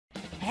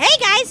Hey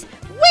guys,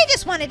 we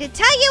just wanted to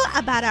tell you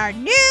about our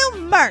new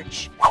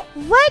merch.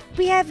 What?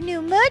 We have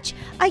new merch?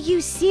 Are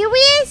you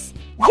serious?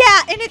 Yeah,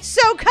 and it's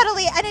so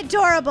cuddly and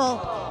adorable.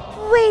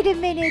 Wait a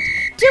minute,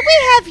 do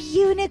we have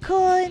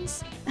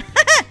unicorns?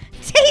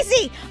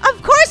 Daisy,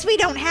 of course we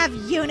don't have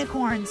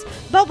unicorns,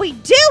 but we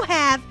do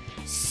have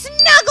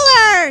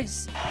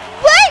snugglers.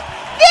 What?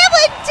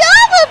 They're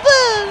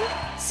adorable.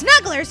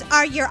 Snugglers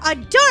are your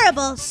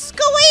adorable,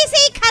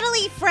 squeezy,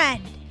 cuddly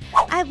friend.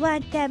 I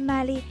want them,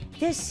 Molly.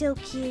 They're so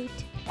cute.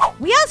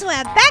 We also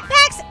have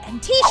backpacks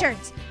and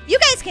t-shirts. You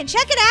guys can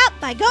check it out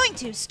by going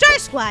to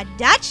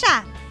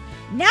starsquad.shop.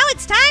 Now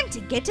it's time to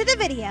get to the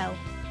video.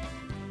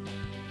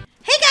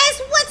 Hey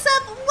guys, what's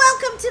up?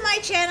 Welcome to my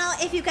channel.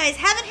 If you guys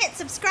haven't hit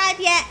subscribe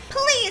yet,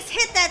 please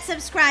hit that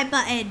subscribe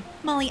button.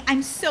 Molly,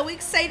 I'm so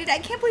excited. I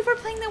can't believe we're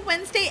playing the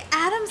Wednesday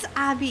Addams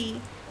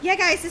obby. Yeah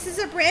guys, this is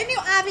a brand new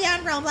obby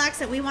on Roblox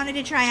that we wanted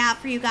to try out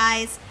for you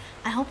guys.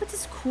 I hope it's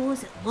as cool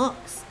as it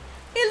looks.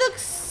 It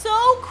looks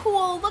so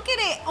cool. Look at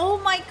it. Oh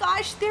my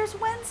gosh, there's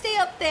Wednesday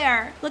up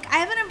there. Look, I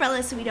have an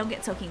umbrella so we don't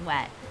get soaking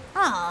wet.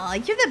 Aw,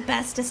 you're the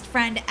bestest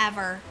friend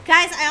ever.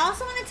 Guys, I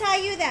also want to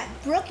tell you that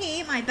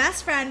Brookie, my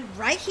best friend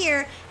right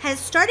here, has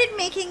started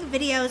making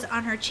videos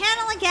on her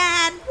channel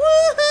again.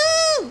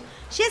 Woohoo!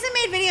 She hasn't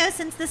made videos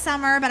since the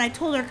summer, but I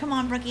told her, come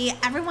on, Brookie,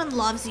 everyone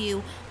loves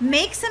you.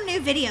 Make some new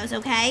videos,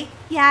 okay?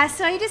 Yeah,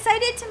 so I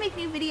decided to make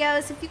new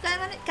videos. If you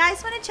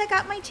guys want to check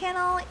out my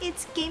channel,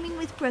 it's Gaming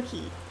with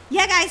Brookie.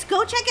 Yeah, guys,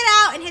 go check it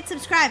out and hit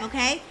subscribe,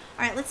 okay?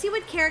 All right, let's see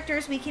what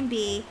characters we can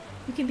be.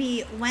 You can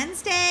be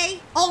Wednesday.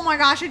 Oh my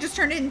gosh, I just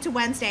turned it into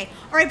Wednesday.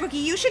 All right, Brookie,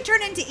 you should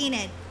turn into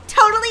Enid.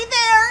 Totally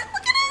there.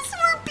 Look at us,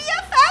 we're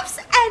BFFs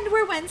and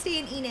we're Wednesday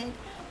and Enid.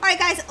 All right,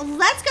 guys,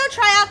 let's go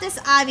try out this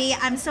obby.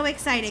 I'm so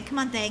excited. Come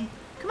on, thing.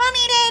 Come on,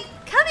 Enid.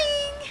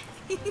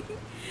 Coming.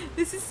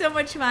 This is so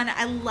much fun.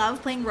 I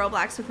love playing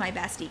Roblox with my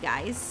bestie,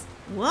 guys.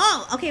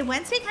 Whoa. Okay,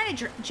 Wednesday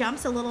kind of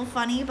jumps a little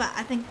funny, but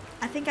I think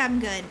I'm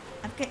good.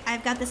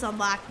 I've got this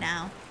unlocked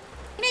now.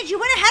 Enid, you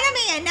went ahead of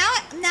me,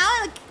 and now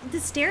like, the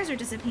stairs are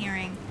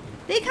disappearing.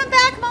 They come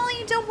back,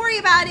 Molly. Don't worry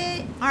about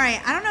it. All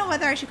right. I don't know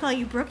whether I should call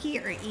you Brookie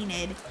or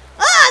Enid.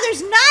 Ah,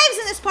 there's knives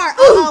in this part.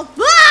 Uh-oh.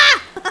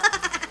 Ah!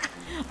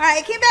 All right,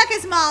 I came back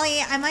as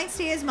Molly. I might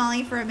stay as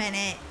Molly for a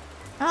minute.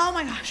 Oh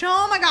my gosh.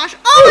 Oh my gosh.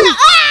 Oh my god.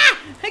 Ah!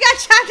 I got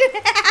chopped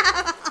in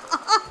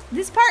half.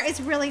 This part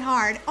is really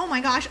hard. Oh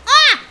my gosh.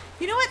 Ah!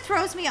 You know what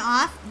throws me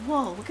off?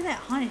 Whoa, look at that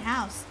haunted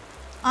house.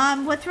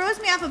 What throws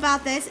me off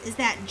about this is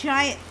that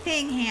giant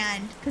thing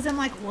hand. Because I'm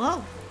like,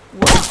 whoa.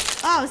 Whoa.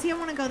 Oh, see, I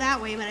want to go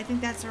that way, but I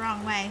think that's the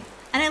wrong way.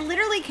 And I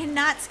literally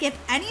cannot skip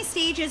any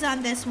stages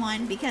on this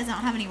one because I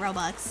don't have any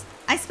Robux.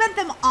 I spent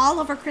them all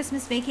over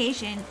Christmas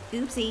vacation.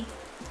 Oopsie.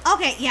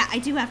 Okay, yeah, I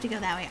do have to go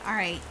that way. All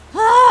right.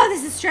 Oh,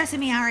 this is stressing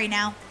me out right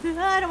now.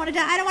 I don't want to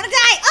die. I don't want to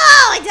die.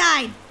 Oh, I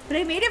died. But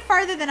I made it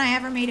farther than I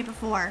ever made it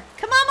before.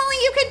 Come on, Molly,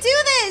 you can do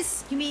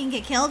this. You mean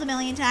get killed a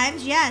million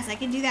times? Yes, I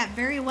can do that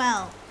very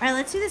well. All right,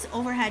 let's do this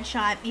overhead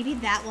shot. Maybe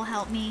that will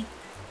help me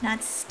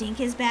not stink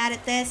as bad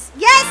at this.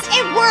 Yes,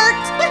 it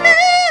worked.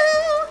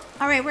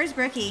 Woohoo! All right, where's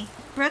Brookie?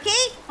 Brookie?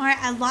 All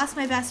right, I lost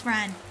my best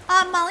friend.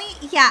 Molly,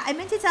 yeah, I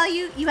meant to tell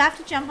you, you have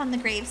to jump on the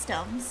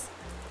gravestones.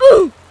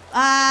 Ooh!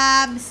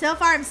 So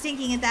far I'm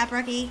stinking at that,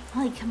 Brookie.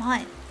 Molly, come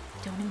on.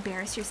 Don't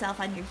embarrass yourself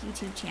on your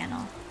YouTube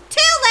channel. Too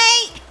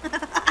late!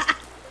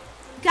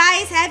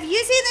 Guys, have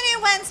you seen the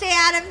new Wednesday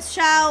Addams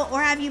show,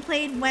 or have you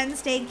played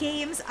Wednesday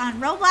games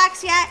on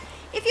Roblox yet?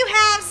 If you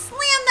have, slam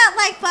that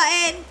like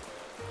button.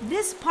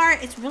 This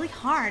part is really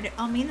hard.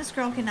 Oh, me and this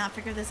girl cannot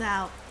figure this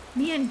out.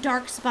 Me and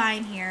Dark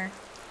Spine here.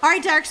 All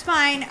right, Dark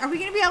Spine, are we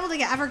going to be able to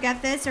ever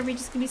get this, or are we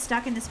just going to be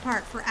stuck in this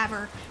part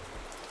forever?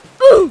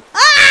 Ooh!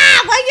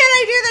 Ah! Why can't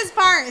I do this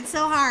part? It's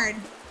so hard.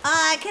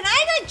 Can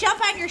I like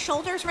jump on your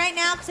shoulders right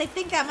now? Because I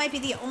think that might be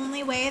the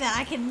only way that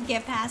I can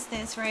get past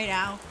this right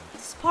now.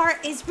 This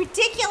part is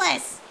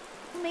ridiculous.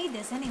 Who made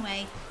this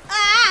anyway?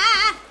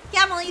 Ah!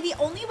 Yeah, Molly, the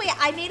only way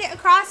I made it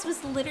across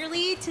was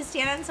literally to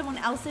stand on someone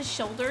else's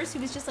shoulders who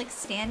was just like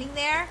standing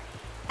there.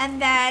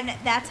 And then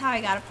that's how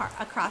I got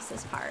across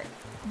this part.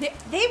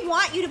 They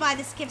want you to buy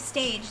the skip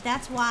stage.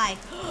 That's why.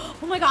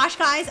 Oh my gosh,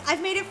 guys.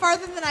 I've made it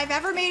farther than I've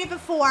ever made it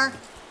before.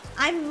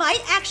 I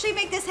might actually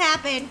make this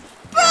happen.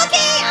 Brookie,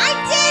 I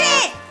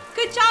did it!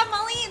 Good job,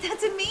 Molly.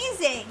 That's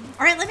amazing.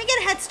 All right, let me get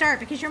a head start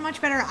because you're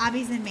much better at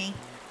obbies than me.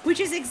 Which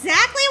is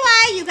exactly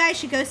why you guys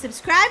should go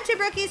subscribe to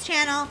Brookie's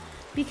channel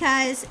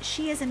because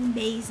she is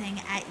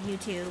amazing at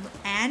YouTube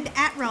and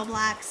at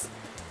Roblox.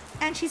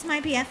 And she's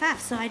my BFF,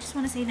 so I just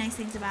want to say nice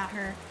things about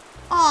her.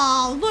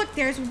 Oh, look,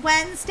 there's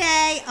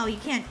Wednesday. Oh, you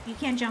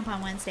can't jump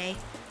on Wednesday.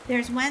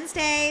 There's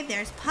Wednesday,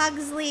 there's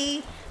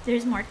Pugsley,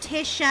 there's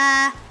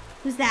Morticia.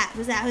 Who's that?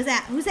 Who's that? Who's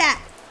that? Who's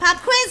that? Pop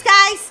quiz,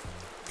 guys.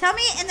 Tell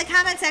me in the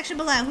comment section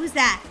below. Who's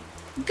that?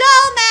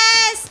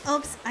 Gomez.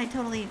 Oops, I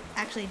totally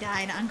actually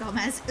died on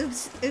Gomez.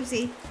 Oops,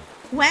 oopsie.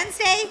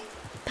 Wednesday,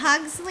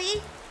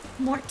 Pugsley,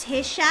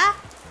 Morticia,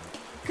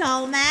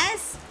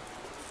 Gomez,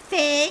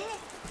 Thing,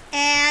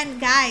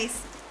 and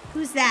guys,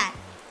 who's that?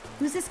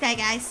 Who's this guy,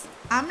 guys?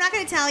 I'm not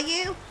going to tell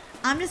you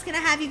I'm just gonna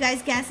have you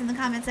guys guess in the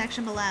comment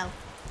section below.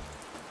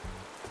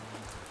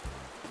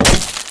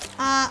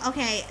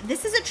 Okay,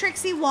 this is a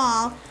tricksy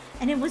wall,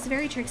 and it was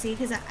very tricksy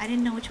because I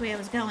didn't know which way I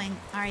was going.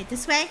 All right,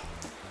 this way.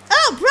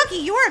 Oh,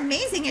 Brookie, you're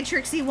amazing at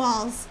tricksy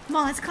walls. Come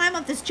on, let's climb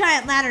up this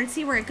giant ladder and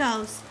see where it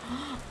goes.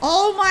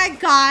 Oh my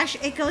gosh,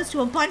 it goes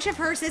to a bunch of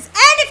hearses, and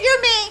if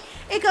you're me,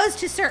 it goes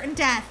to certain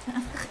death.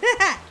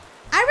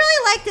 I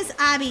really like this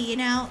obby, you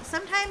know.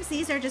 Sometimes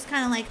these are just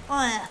kind of like,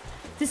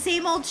 the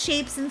same old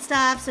shapes and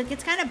stuff, so it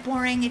gets kind of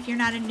boring if you're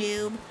not a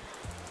noob.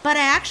 But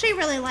I actually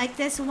really like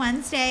this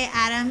Wednesday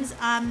Addams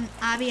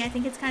obby. I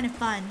think it's kind of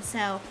fun.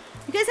 So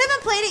if you guys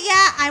haven't played it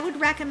yet, I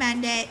would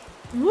recommend it.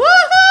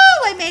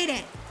 Woohoo! I made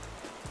it.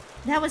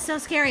 That was so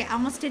scary. I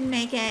almost didn't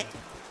make it.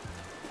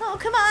 Oh,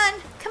 come on.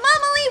 Come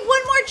on, Molly.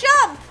 One more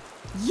jump.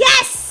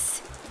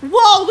 Yes!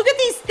 Whoa, look at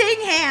these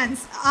thing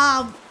hands.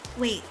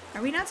 Wait.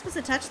 Are we not supposed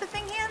to touch the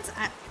thing hands?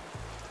 I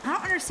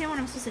don't understand what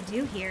I'm supposed to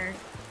do here.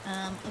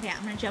 Okay,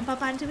 I'm going to jump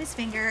up onto his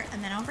finger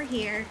and then over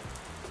here.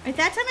 Right,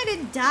 that time I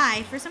didn't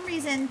die. For some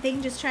reason,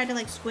 thing just tried to,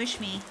 like, squish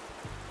me.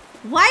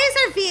 Why is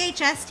there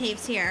VHS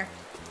tapes here?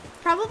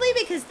 Probably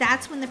because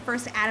that's when the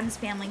first Addams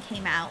Family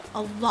came out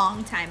a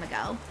long time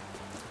ago.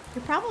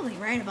 You're probably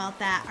right about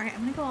that. All right, I'm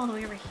going to go all the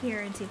way over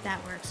here and see if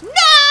that works. No!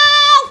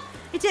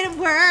 It didn't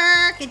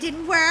work. It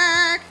didn't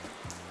work.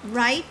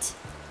 Right?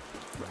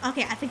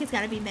 Okay, I think it's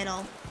got to be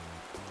middle.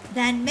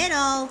 Then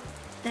middle.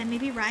 Then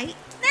maybe right.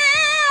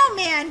 No,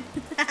 man.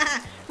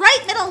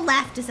 Right, middle,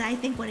 left is, I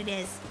think, what it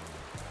is.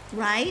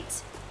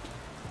 Right,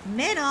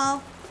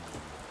 middle,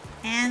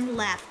 and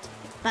left.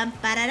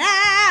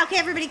 Bum-ba-da-da. Okay,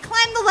 everybody,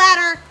 climb the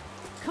ladder.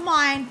 Come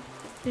on.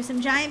 There's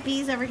some giant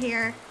bees over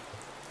here.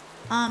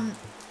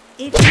 If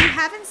you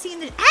haven't seen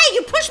the... Hey,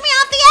 you pushed me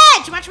off the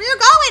edge. Watch where you're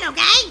going,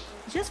 okay?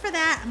 Just for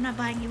that, I'm not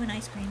buying you an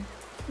ice cream.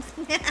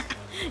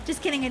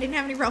 Just kidding. I didn't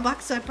have any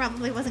Robux, so I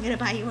probably wasn't going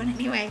to buy you one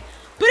anyway.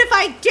 But if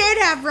I did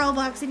have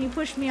Robux and you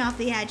pushed me off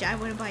the edge, I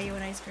wouldn't buy you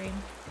an ice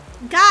cream.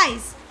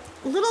 Guys,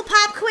 little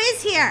pop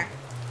quiz here.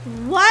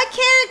 What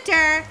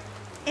character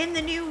in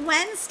the new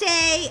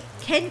Wednesday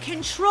can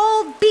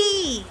control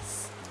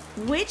bees?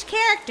 Which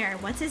character,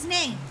 what's his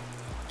name,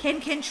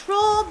 can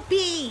control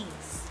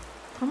bees?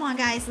 Come on,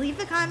 guys, leave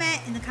a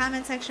comment in the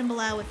comment section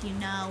below if you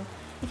know.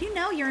 If you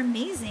know, you're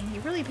amazing. You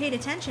really paid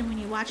attention when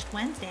you watched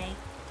Wednesday.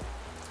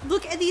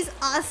 Look at these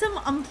awesome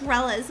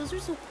umbrellas. Those are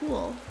so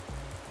cool.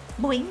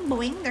 Boing,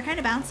 boing. They're kind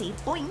of bouncy.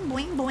 Boing,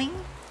 boing,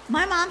 boing.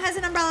 My mom has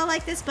an umbrella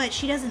like this, but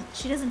she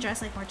doesn't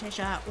dress like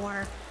Morticia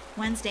or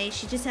Wednesday.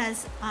 She just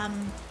has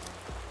an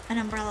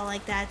umbrella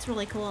like that. It's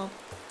really cool.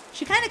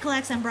 She kind of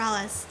collects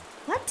umbrellas.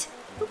 What?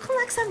 Who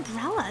collects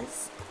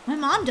umbrellas? My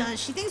mom does.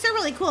 She thinks they're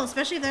really cool,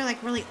 especially if they're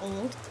like really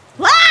old.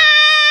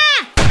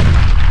 Ah!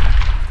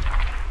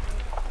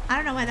 I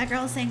don't know why that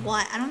girl is saying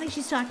what. I don't think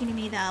she's talking to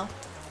me though.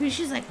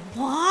 She's like,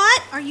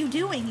 what are you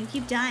doing? You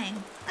keep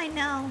dying. I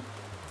know.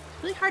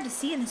 It's really hard to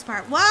see in this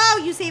part. Whoa,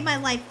 you saved my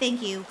life.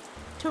 Thank you.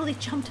 Totally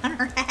jumped on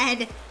her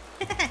head.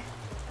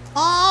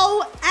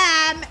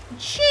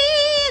 OMG!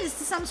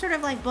 This is some sort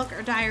of like book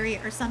or diary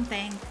or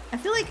something. I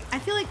feel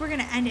like we're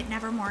gonna end at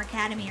Nevermore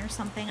Academy or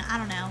something. I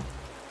don't know.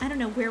 I don't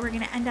know where we're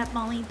gonna end up,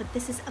 Molly, but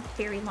this is a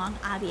very long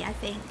obby, I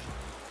think.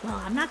 Well,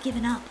 I'm not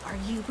giving up. Are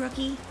you,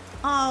 Brookie?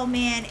 Oh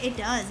man, it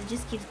does. It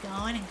just keeps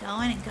going and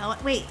going and going.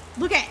 Wait,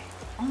 look at.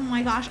 Oh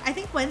my gosh, I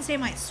think Wednesday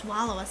might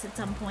swallow us at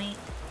some point.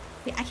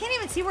 Wait, I can't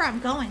even see where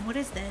I'm going. What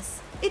is this?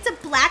 It's a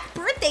black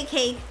birthday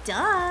cake.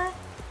 Duh.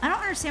 I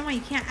don't understand why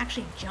you can't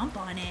actually jump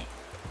on it.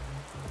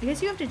 I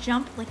guess you have to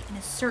jump like in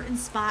a certain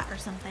spot or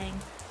something.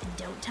 And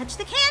don't touch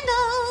the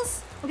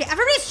candles. Okay,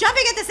 everybody's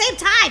jumping at the same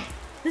time.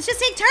 Let's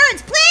just take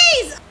turns,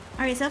 please.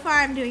 All right, so far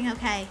I'm doing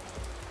okay.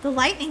 The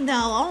lightning though,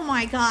 oh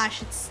my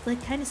gosh, it's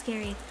like kind of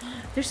scary.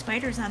 There's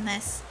spiders on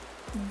this.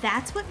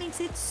 That's what makes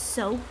it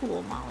so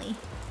cool, Molly.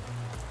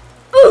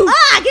 Ooh.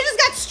 Ah, you just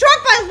got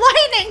struck by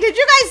lightning. Did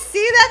you guys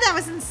see that? That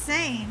was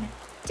insane.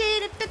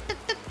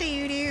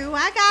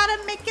 I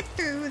gotta make it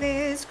through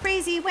this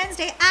crazy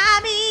Wednesday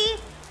obby.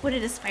 What,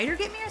 did a spider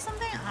get me or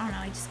something? I don't know.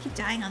 I just keep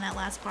dying on that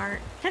last part.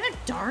 Kind of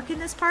dark in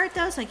this part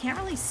though, so I can't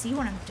really see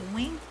what I'm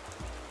doing.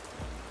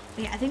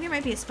 But yeah, I think there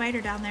might be a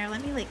spider down there.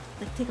 Let me like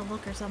take a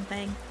look or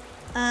something.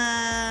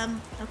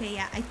 Okay,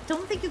 yeah. I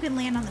don't think you can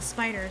land on the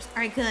spiders.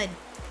 All right, good.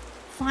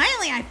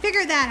 Finally, I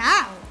figured that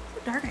out.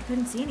 Dark, I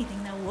couldn't see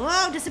anything though.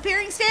 Whoa,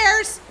 disappearing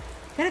stairs.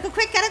 Gotta go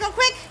quick, gotta go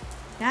quick.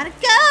 Gotta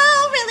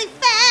go really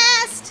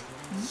fast.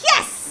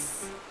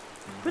 Yes!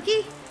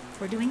 Brookie,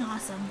 we're doing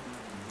awesome.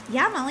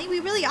 Yeah, Molly, we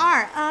really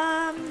are.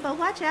 But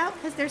watch out,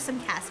 because there's some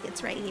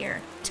caskets right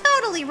here.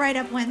 Totally right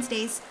up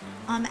Wednesday's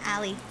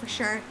alley, for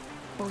sure.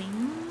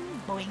 Boing,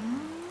 boing,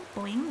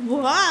 boing.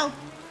 Whoa!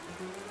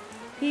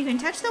 You can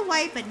touch the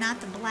white, but not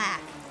the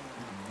black.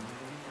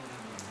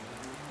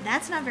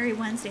 That's not very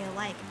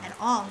Wednesday-alike at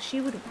all.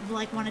 She would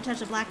like want to touch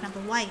the black, not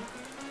the white.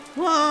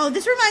 Whoa,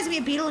 this reminds me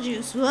of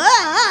Beetlejuice.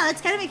 Whoa, it's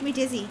kind of making me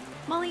dizzy.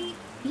 Molly,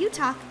 you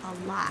talk a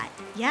lot.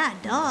 Yeah,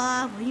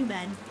 duh. Where you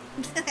been?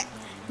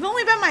 You've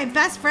only been my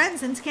best friend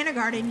since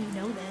kindergarten. You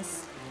know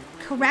this.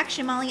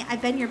 Correction, Molly.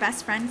 I've been your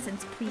best friend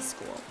since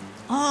preschool.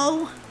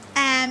 Oh,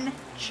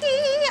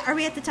 OMG. Are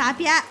we at the top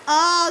yet?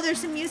 Oh,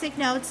 there's some music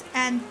notes.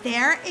 And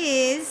there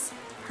is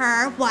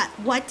her.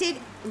 What did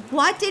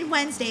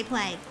Wednesday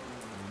play?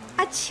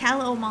 A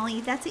cello,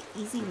 Molly. That's an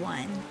easy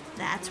one.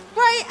 That's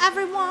right,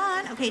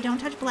 everyone. Okay, don't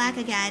touch black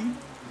again.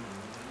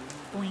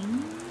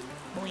 Boing,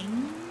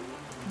 boing,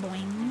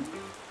 boing,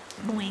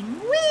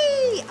 boing,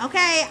 wee.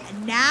 Okay,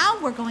 now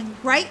we're going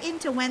right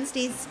into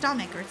Wednesday's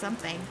stomach or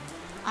something.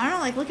 I don't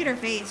know, like, look at her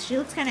face. She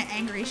looks kind of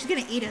angry. She's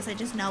going to eat us. I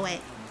just know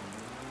it.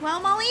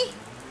 Well, Molly,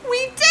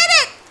 we did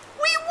it.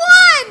 We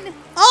won.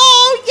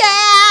 Oh,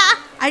 yeah.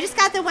 I just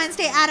got the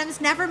Wednesday Addams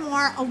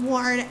Nevermore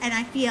Award, and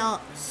I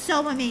feel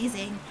so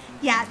amazing.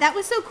 Yeah, that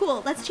was so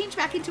cool. Let's change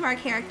back into our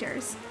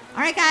characters.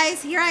 All right,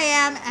 guys, here I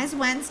am as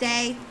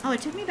Wednesday. Oh,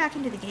 it took me back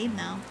into the game,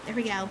 though. There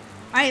we go. All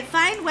right,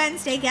 find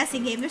Wednesday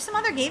guessing game. There's some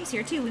other games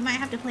here, too. We might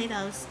have to play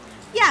those.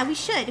 Yeah, we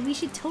should. We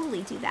should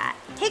totally do that.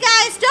 Hey,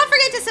 guys, don't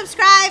forget to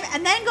subscribe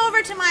and then go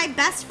over to my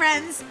best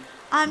friend's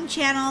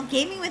channel,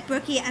 Gaming with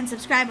Brookie, and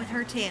subscribe with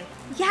her, too.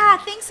 Yeah,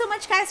 thanks so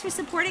much, guys, for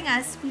supporting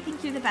us. We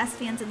think you're the best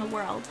fans in the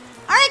world.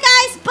 All right,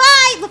 guys,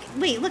 bye.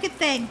 Look at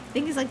Thing.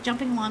 Thing is, like,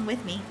 jumping along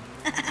with me.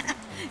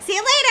 See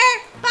you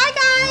later. Bye,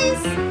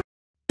 guys.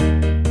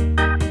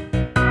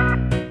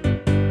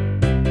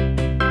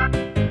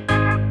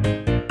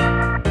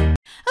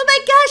 Oh my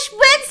gosh,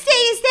 Wednesday,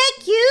 is that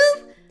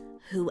you?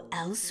 Who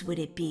else would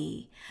it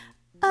be?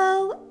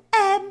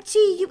 OMG,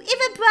 you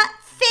even brought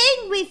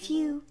Thing with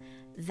you.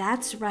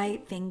 That's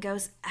right, Thing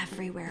goes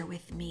everywhere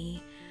with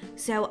me.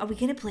 So, are we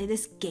gonna play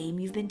this game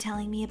you've been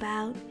telling me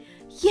about?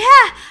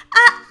 Yeah,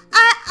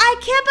 I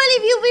can't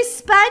believe you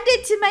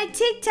responded to my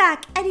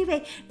TikTok.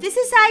 Anyway, this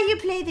is how you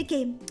play the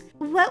game.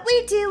 What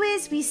we do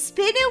is we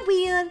spin a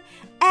wheel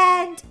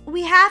and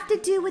we have to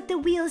do what the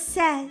wheel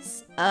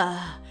says.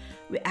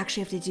 We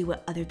actually have to do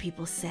what other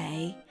people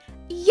say?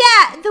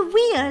 Yeah, the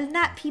wheel,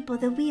 not people,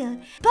 the wheel.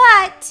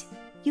 But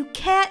you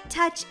can't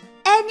touch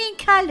any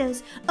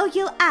colors or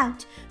you're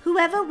out.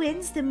 Whoever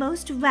wins the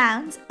most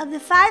rounds of the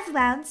 5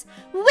 rounds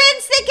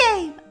wins the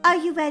game. Are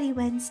you ready,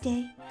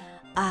 Wednesday?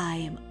 I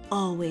am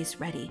always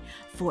ready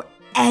for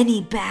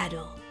any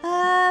battle.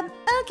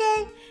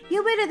 Okay.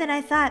 You're weirder than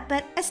I thought,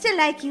 but I still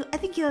like you. I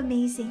think you're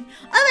amazing.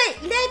 All right,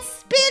 let's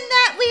spin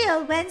that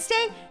wheel,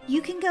 Wednesday.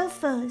 You can go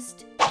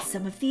first.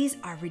 Some of these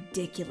are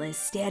ridiculous.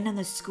 Stand on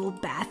the school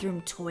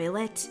bathroom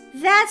toilet.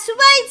 That's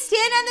right,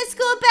 stand on the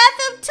school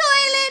bathroom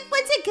toilet.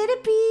 What's it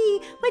gonna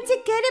be? What's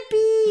it gonna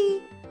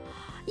be?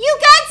 You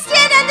got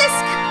stand on the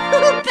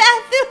school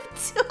bathroom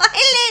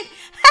toilet.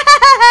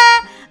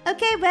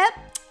 Okay, well,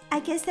 I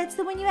guess that's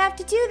the one you have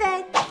to do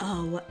then.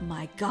 Oh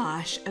my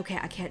gosh. Okay,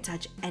 I can't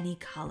touch any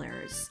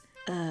colors.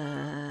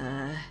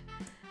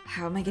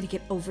 How am I gonna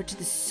get over to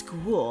the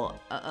school?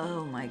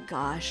 Oh my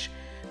gosh.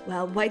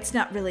 Well, white's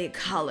not really a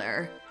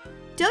color.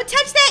 Don't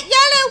touch that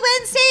yellow,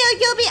 Wednesday, or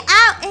you'll be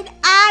out, and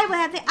I will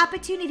have the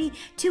opportunity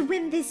to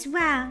win this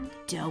round.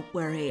 Don't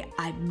worry,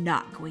 I'm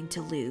not going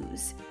to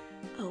lose.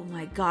 Oh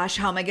my gosh,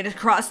 how am I gonna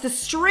cross the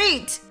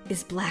street?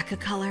 Is black a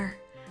color?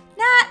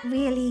 Not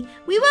really.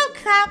 We won't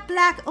count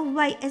black or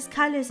white as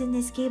colors in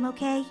this game,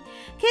 okay?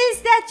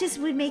 Because that just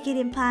would make it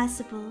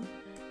impossible.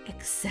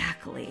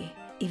 Exactly.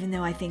 Even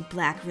though I think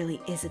black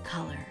really is a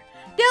color.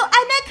 No,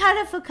 I meant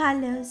colorful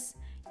colors.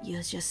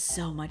 You're just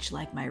so much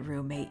like my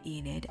roommate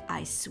Enid,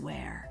 I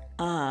swear.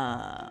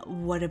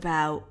 What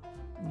about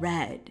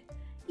red?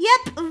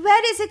 Yep,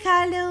 red is a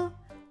color.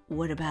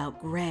 What about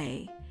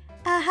gray?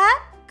 Uh-huh,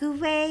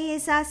 gray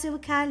is also a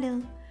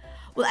color.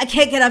 Well, I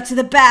can't get up to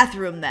the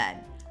bathroom then.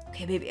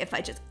 Okay, maybe if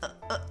I just... You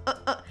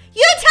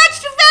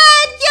touched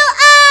red! You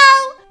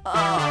out!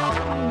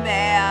 Oh,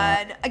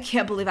 man. I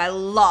can't believe I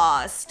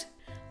lost.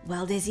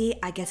 Well, Dizzy,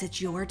 I guess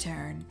it's your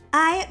turn.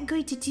 I am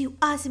going to do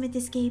awesome at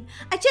this game.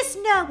 I just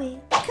know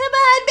it. Come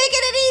on, make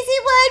it an easy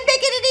one.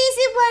 Make it an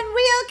easy one,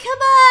 Rio.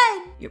 Come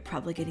on. You're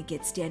probably going to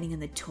get standing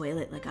in the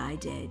toilet like I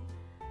did.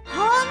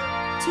 Home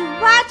to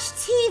watch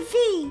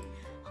TV.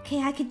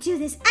 Okay, I can do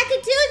this. I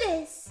can do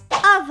this.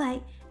 All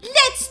right,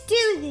 let's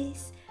do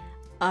this.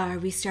 Are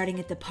we starting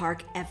at the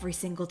park every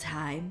single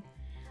time?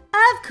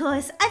 Of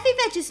course. I think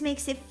that just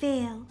makes it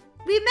fair.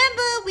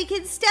 Remember, we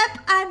can step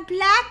on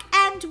black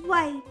and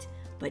white,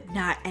 but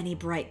not any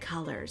bright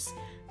colors.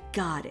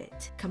 Got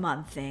it. Come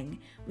on, Thing.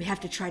 We have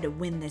to try to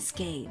win this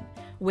game.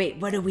 Wait,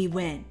 what do we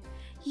win?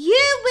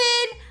 You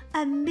win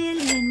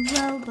 1,000,000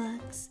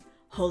 Robux.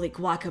 Holy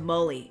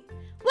guacamole.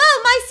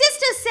 Whoa, my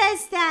sister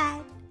says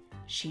that.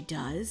 She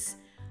does?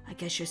 I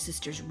guess your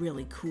sister's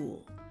really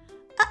cool.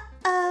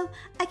 Uh-oh,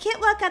 I can't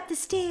walk up the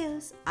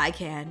stairs. I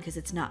can, because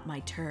it's not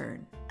my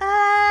turn.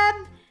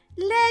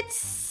 Let's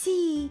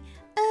see.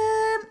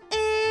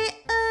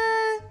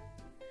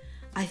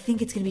 I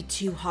think it's gonna be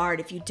too hard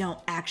if you don't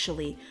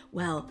actually,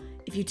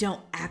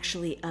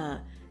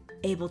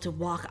 able to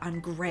walk on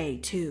gray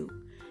too.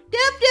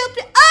 Nope.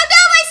 Oh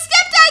no, I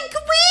stepped on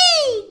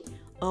green!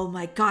 Oh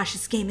my gosh,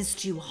 this game is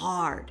too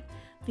hard.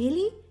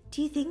 Really?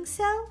 Do you think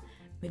so?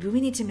 Maybe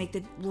we need to make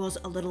the rules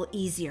a little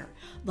easier.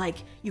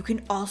 Like, you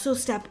can also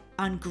step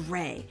on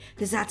gray,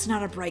 because that's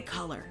not a bright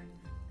color.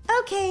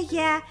 Okay,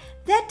 yeah,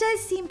 that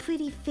does seem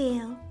pretty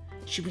fair.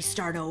 Should we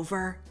start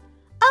over?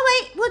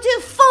 Oh wait, we'll do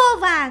 4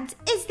 rounds.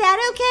 Is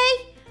that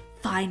okay?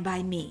 Fine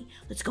by me.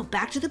 Let's go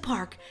back to the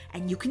park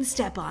and you can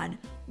step on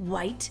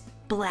white,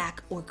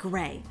 black, or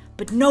gray,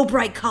 but no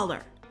bright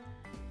color.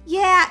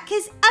 Yeah,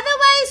 because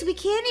otherwise we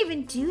can't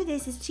even do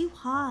this. It's too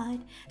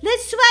hard.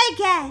 Let's try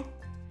again.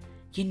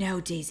 You know,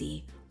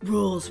 Daisy,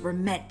 rules were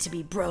meant to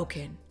be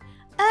broken.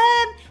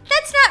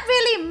 That's not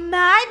really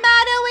my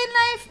motto in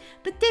life,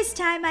 but this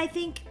time I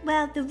think,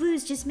 well, the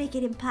rules just make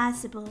it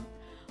impossible.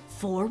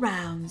 4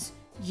 rounds,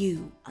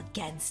 you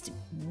against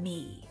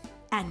me.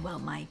 And, well,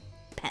 my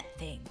pet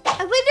thing.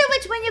 I wonder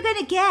which one you're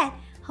gonna get.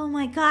 Oh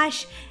my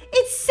gosh,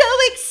 it's so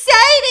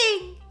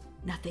exciting!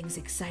 Nothing's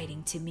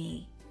exciting to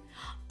me.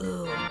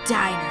 Ooh,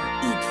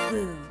 diner, eat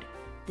food.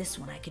 This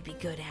one I could be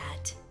good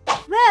at.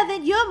 Well,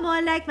 then you're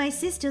more like my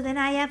sister than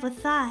I ever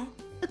thought.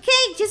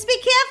 Okay, just be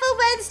careful,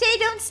 Wednesday.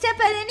 Don't step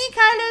on any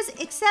colors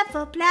except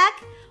for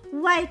black,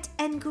 white,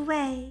 and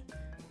gray.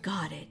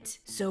 Got it.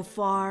 So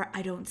far,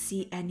 I don't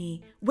see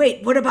any.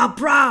 Wait, what about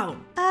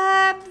brown?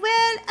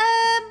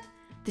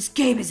 This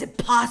game is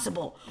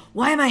impossible.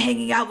 Why am I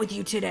hanging out with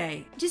you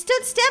today? Just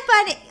don't step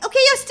on it. Okay,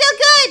 you're still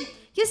good.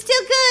 You're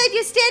still good.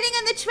 You're standing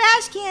on the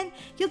trash can.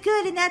 You're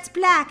good, and that's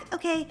black.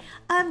 Okay,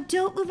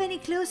 don't move any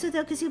closer,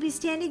 though, because you'll be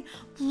standing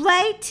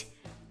right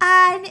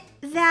on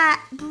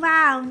that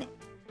brown.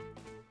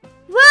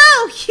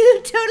 Whoa,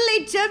 you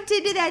totally jumped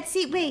into that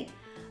seat. Wait,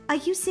 are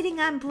you sitting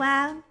on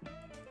brown?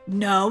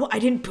 No, I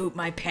didn't poop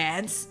my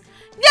pants.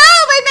 No,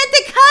 I meant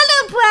the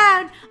color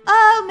brown.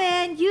 Oh,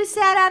 man, you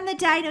sat on the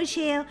dino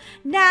chair.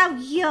 Now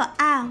you're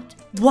out.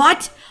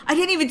 What? I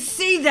didn't even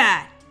see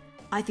that.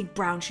 I think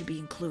brown should be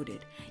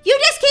included. You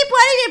just keep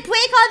wanting to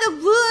break all the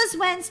rules,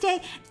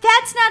 Wednesday.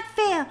 That's not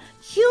fair.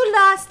 You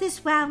lost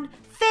this round,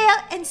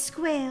 fair and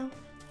square.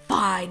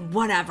 Fine,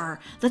 whatever.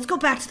 Let's go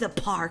back to the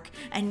park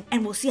and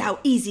we'll see how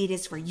easy it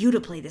is for you to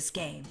play this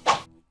game.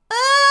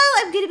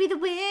 Oh, I'm gonna be the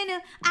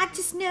winner. I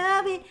just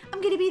know it.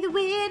 I'm gonna be the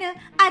winner.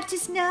 I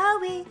just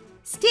know it.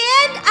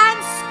 Stand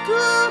on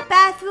school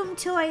bathroom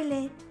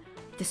toilet.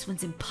 This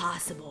one's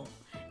impossible.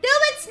 No,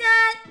 it's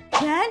not.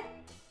 Well,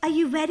 are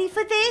you ready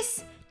for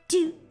this?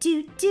 Do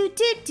do do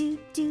do do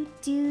do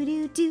do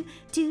do do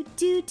do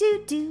do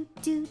do do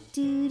do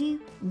do do.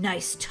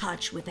 Nice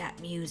touch with that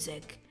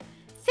music.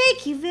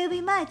 Thank you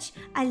very much.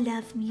 I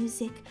love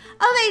music.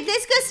 All right,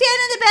 let's go stand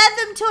in the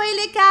bathroom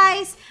toilet,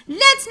 guys.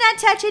 Let's not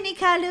touch any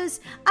colors.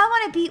 I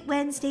want to beat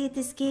Wednesday at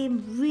this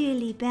game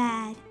really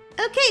bad.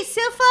 Okay,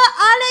 so far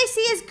all I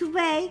see is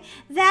gray.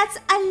 That's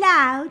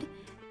allowed.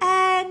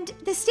 And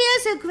the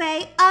stairs are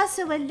gray,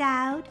 also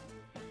allowed.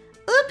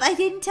 Oop, I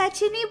didn't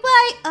touch any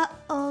white.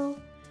 Uh-oh.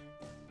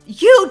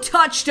 You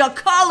touched a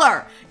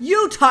color.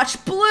 You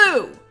touched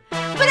blue.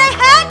 But I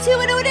had to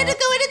in order to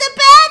go into the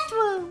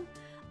bathroom.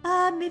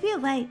 Maybe you're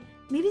right.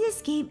 Maybe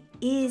this game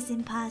is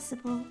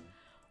impossible.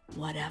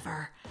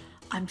 Whatever.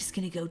 I'm just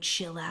gonna go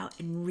chill out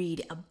and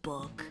read a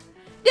book.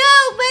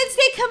 No,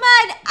 Wednesday, come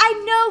on. I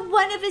know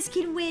one of us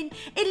can win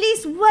at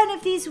least one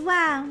of these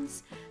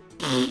rounds.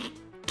 Ew,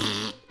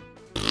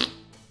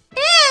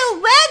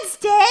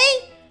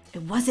 Wednesday!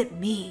 It wasn't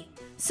me.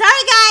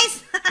 Sorry,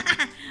 guys.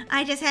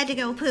 I just had to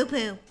go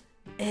poo-poo.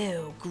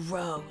 Ew,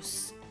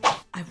 gross.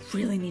 I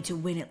really need to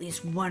win at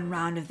least one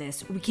round of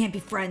this, or we can't be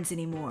friends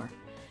anymore.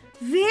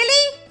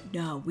 Really?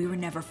 No, we were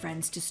never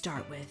friends to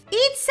start with.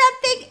 Eat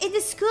something in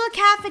the school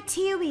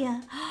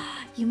cafeteria.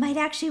 You might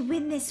actually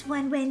win this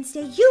one,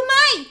 Wednesday. You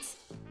might!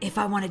 If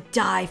I want to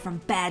die from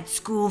bad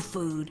school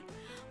food.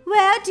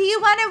 Well, do you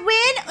want to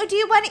win or do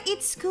you want to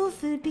eat school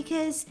food?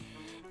 Because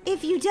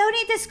if you don't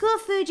eat the school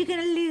food, you're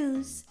going to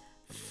lose.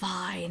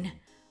 Fine.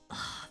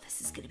 Oh, this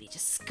is going to be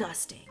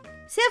disgusting.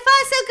 So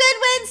far, so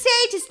good,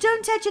 Wednesday. Just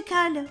don't touch a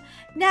color.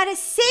 Not a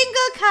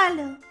single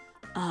color.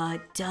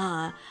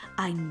 Duh.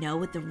 I know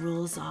what the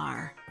rules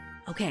are.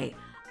 Okay,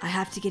 I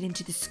have to get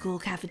into the school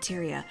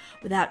cafeteria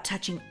without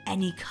touching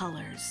any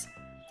colors.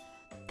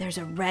 There's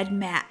a red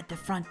mat at the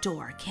front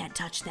door. Can't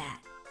touch that.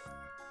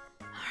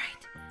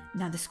 Alright,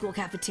 now the school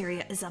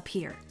cafeteria is up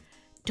here.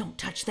 Don't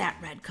touch that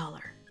red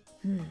color.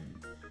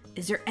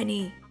 Is there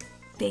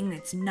anything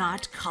that's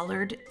not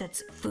colored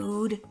that's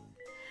food?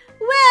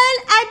 Well,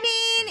 I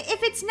mean,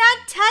 if it's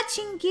not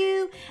touching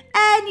you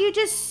and you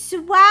just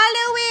swallow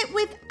it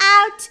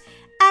without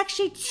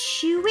actually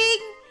chewing,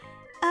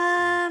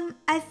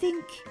 I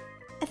think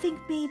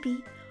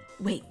maybe.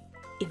 Wait,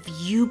 if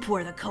you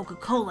pour the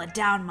Coca-Cola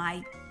down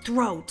my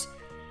throat,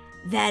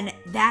 then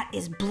that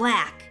is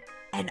black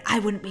and I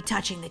wouldn't be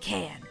touching the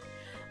can.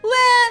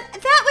 Well,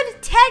 that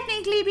would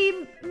technically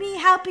be me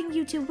helping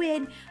you to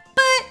win,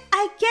 but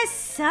I guess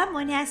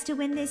someone has to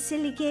win this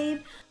silly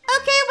game.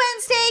 Okay,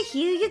 Wednesday,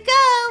 here you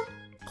go.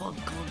 Glug,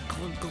 glug,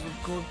 glug, glug,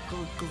 glug,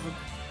 glug, glug.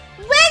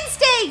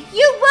 Wednesday,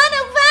 you won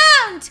a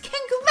round!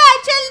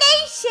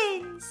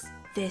 Congratulations!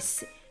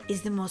 This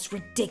is the most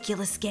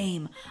ridiculous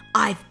game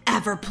I've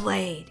ever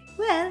played.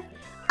 Well,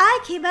 I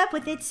came up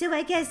with it, so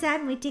I guess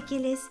I'm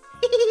ridiculous.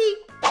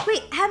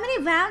 Wait, how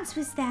many rounds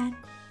was that?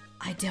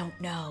 I don't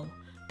know,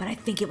 but I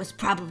think it was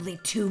probably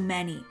too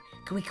many.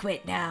 Can we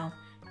quit now?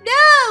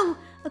 No!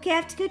 Okay, I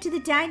have to go to the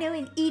dino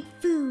and eat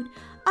food.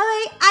 All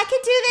right, I can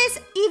do this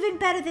even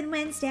better than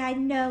Wednesday. I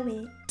know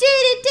it.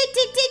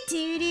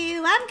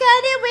 Do-do-do-do-do-do. I'm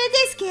gonna win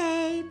this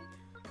game.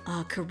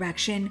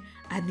 Correction.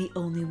 I'm the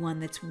only one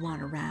that's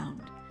won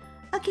around.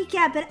 Okay,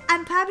 yeah, but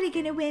I'm probably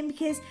gonna win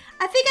because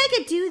I think I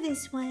could do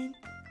this one.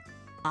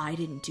 I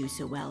didn't do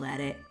so well at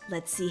it.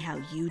 Let's see how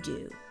you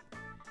do.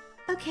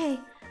 Okay,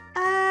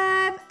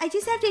 I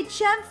just have to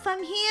jump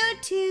from here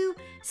to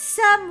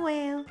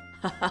somewhere.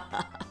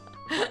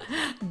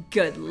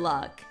 Good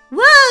luck.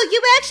 Whoa,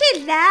 you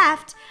actually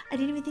laughed. I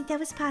didn't even think that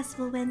was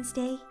possible,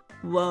 Wednesday.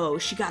 Whoa,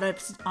 she got up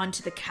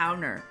onto the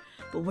counter.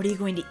 But what are you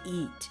going to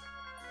eat?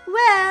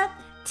 Well,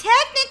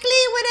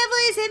 technically, whatever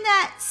is in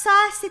that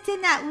sauce that's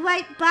in that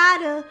white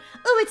bottle.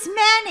 Oh, it's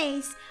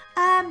mayonnaise.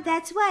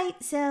 That's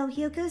white, so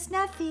here goes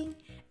nothing.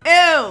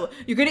 Ew!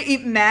 You're gonna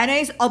eat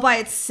mayonnaise all by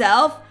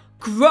itself?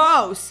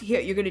 Gross! Here,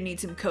 you're gonna need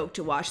some Coke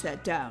to wash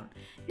that down.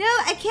 No,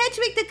 I can't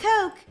drink the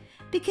Coke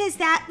because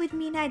that would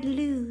mean I'd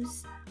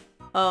lose.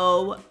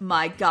 Oh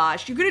my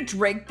gosh, you're gonna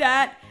drink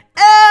that?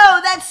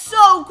 Ew! That's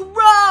so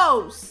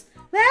gross!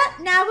 Well,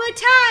 now we're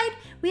tied.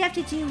 We have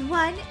to do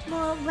one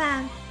more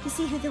round to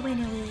see who the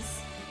winner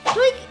is. Who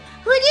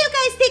do you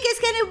guys think is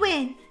gonna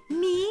win?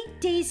 Me,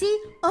 Daisy,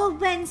 or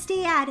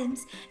Wednesday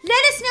Addams?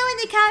 Let us know in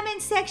the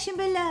comments section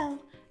below.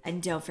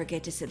 And don't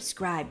forget to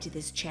subscribe to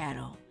this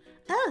channel.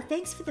 Oh,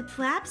 thanks for the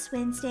props,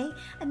 Wednesday.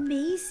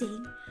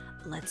 Amazing.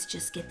 Let's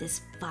just get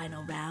this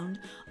final round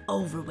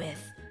over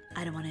with.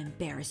 I don't want to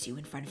embarrass you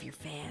in front of your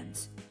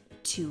fans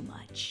too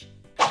much.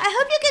 I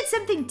hope you get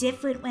something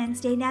different,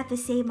 Wednesday, not the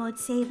same old,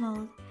 same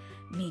old.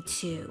 Me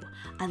too.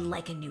 I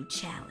like a new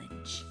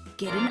challenge.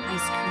 Get an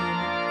ice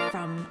cream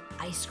from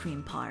Ice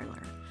Cream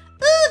Parlor.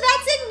 Ooh,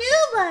 that's a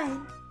new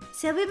one.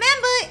 So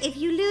remember, if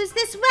you lose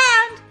this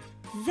round,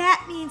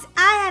 that means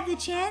I have the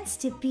chance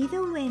to be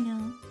the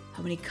winner.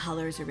 How many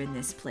colors are in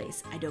this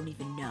place? I don't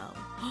even know.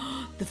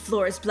 The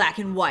floor is black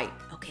and white.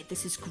 Okay,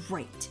 this is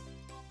great.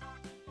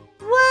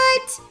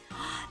 What?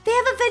 They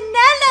have a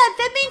vanilla.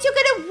 That means you're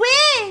gonna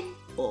win.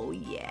 Oh,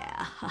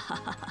 yeah.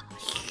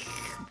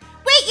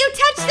 Wait, you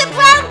touched the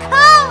brown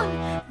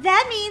cone.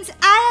 That means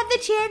I have the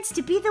chance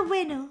to be the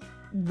winner.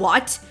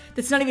 What?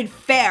 That's not even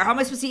fair. How am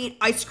I supposed to eat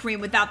ice cream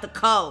without the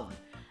cone?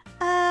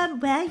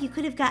 Well, you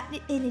could have gotten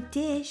it in a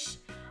dish.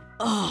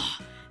 Oh,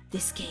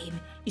 this game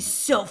is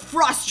so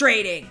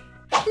frustrating.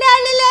 La la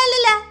la la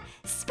la,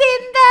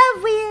 spin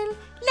the wheel.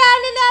 La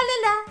la la la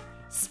la,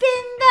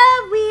 spin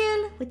the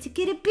wheel. What's it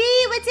gonna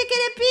be? What's it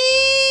gonna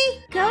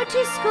be? Go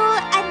to school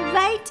and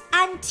write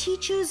on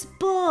teacher's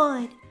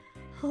board.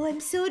 Oh, I'm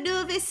so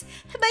nervous.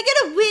 Am I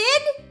gonna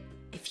win?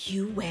 If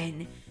you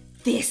win,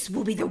 this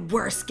will be the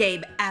worst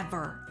game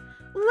ever.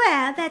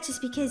 Well, that's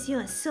just because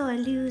you're a sore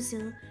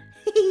loser.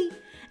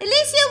 At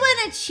least you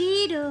weren't a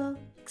cheater.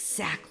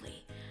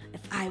 Exactly.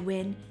 If I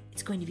win,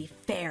 it's going to be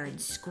fair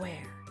and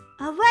square.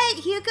 All right,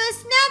 here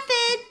goes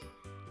nothing.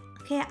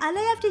 Okay, all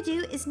I have to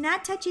do is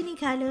not touch any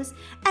colors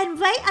and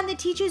write on the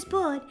teacher's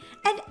board.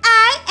 And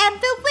I am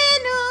the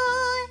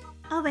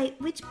winner. All right,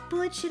 which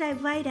board should I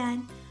write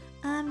on?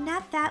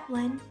 Not that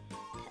one.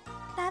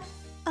 That.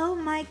 Oh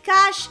my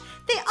gosh,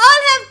 they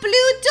all have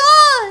blue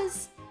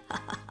doors.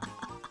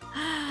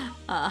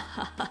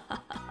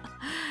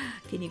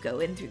 Can you go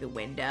in through the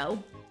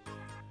window?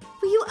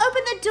 Will you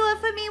open the door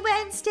for me,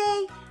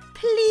 Wednesday?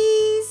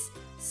 Please?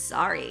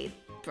 Sorry,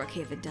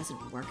 Brookhaven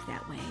doesn't work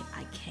that way.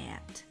 I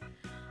can't.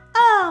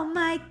 Oh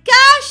my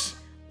gosh!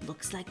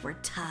 Looks like we're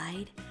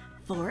tied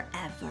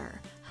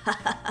forever.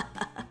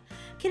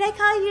 Can I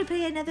call you to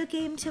play another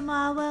game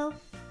tomorrow?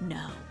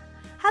 No.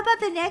 How about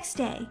the next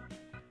day?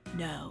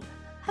 No.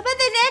 How about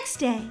the next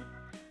day?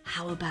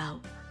 How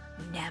about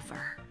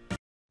never?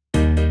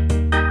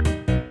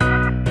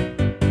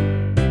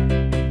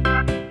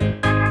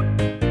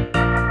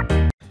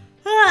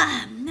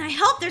 I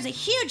hope there's a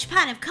huge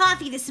pot of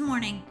coffee this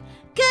morning.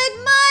 Good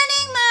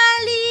morning,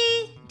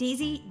 Molly.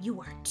 Daisy,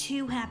 you are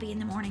too happy in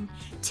the morning.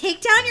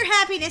 Take down your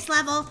happiness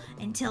level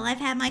until I've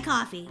had my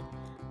coffee.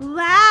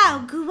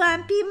 Wow,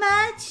 grumpy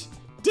much?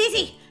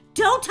 Daisy,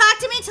 don't talk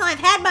to me until I've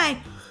had my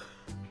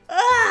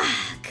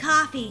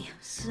coffee.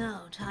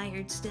 So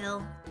tired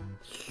still.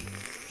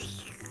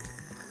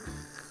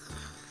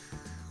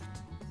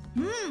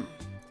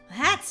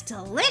 That's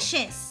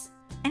delicious.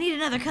 I need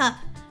another cup.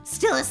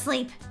 Still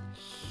asleep.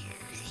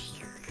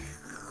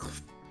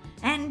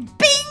 And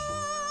bing!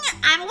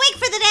 I'm awake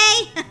for the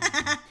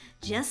day!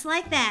 Just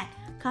like that.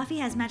 Coffee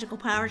has magical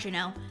powers, you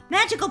know.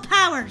 Magical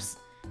powers!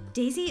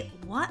 Daisy,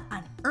 what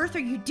on earth are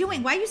you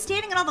doing? Why are you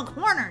standing in all the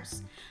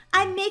corners?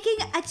 I'm making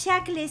a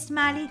checklist,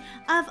 Molly,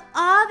 of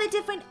all the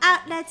different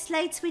outlets,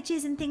 light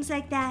switches, and things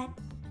like that.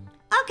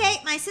 Okay,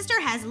 my sister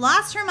has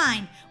lost her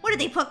mind. What, did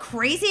they put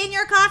crazy in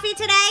your coffee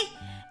today?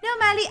 No,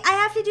 Molly, I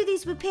have to do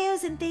these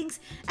repairs and things.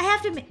 I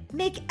have to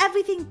make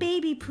everything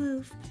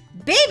baby-proof.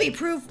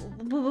 Baby-proof?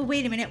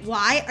 Wait a minute,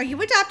 why? Are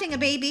you adopting a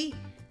baby?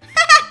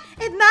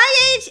 At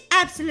my age,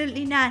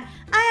 absolutely not.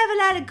 I have a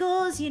lot of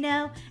goals, you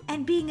know,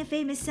 and being a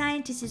famous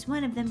scientist is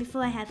one of them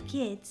before I have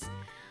kids.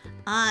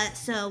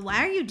 So why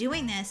are you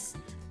doing this?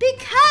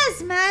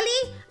 Because,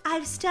 Molly,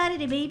 I've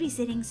started a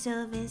babysitting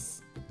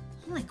service.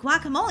 Holy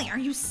guacamole, are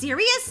you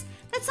serious?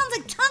 That sounds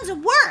like tons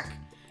of work.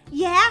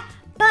 Yeah,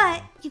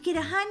 but you get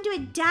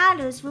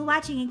 $100 for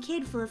watching a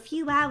kid for a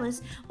few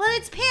hours while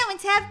its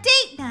parents have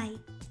date night.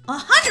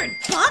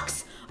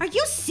 $100? Are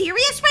you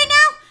serious right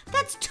now?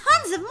 That's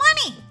tons of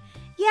money.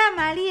 Yeah,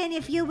 Molly, and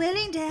if you're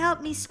willing to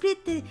help me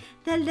split the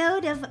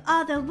load of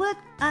all the work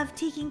of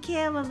taking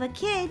care of a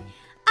kid,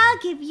 I'll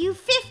give you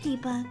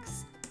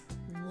 $50.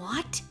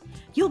 What?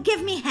 You'll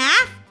give me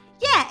half?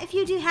 Yeah, if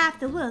you do half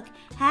the work,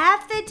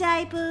 half the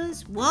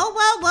diapers. Whoa.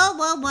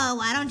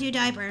 I don't do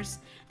diapers.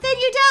 Then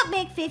you don't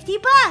make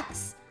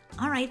 $50.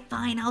 All right,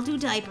 fine, I'll do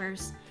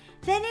diapers.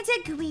 Then it's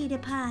agreed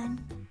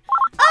upon.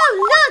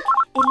 Oh, look!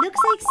 It looks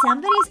like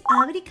somebody's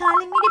already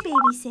calling me to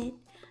babysit.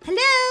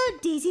 Hello,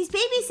 Daisy's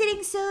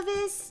babysitting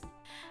service.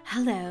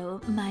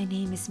 Hello, my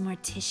name is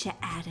Morticia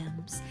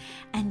Addams,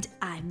 and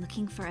I'm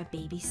looking for a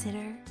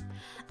babysitter.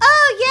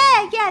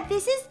 Oh, yeah,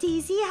 this is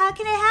Daisy. How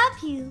can I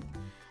help you?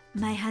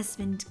 My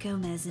husband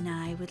Gomez and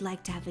I would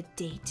like to have a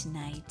date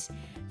tonight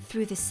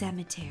through the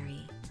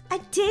cemetery. A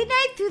date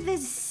night through the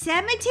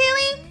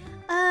cemetery?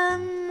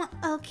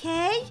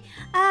 Okay.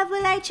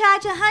 Will I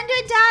charge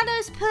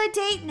 $100 per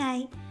date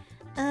night?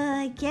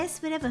 I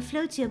guess whatever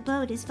floats your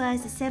boat as far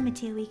as the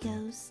cemetery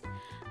goes.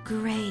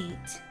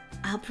 Great.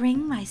 I'll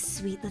bring my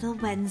sweet little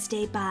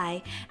Wednesday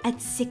by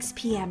at 6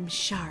 p.m.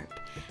 sharp,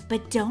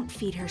 but don't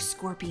feed her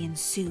scorpion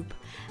soup.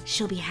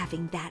 She'll be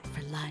having that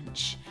for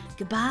lunch.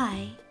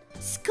 Goodbye.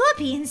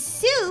 Scorpion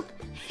soup?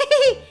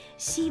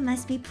 She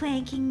must be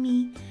pranking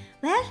me.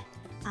 Well,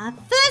 our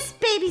first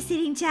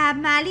babysitting job,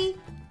 Molly.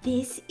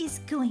 This is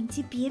going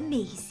to be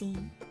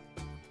amazing.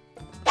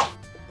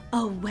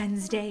 Oh,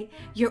 Wednesday,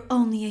 you're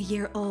only a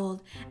year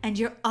old, and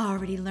you're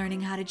already learning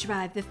how to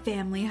drive the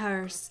family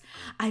hearse.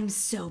 I'm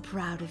so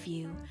proud of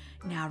you.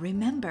 Now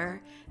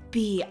remember,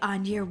 be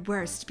on your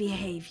worst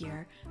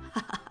behavior.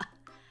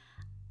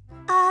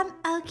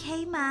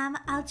 Okay, Mom,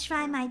 I'll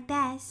try my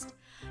best.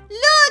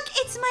 Look,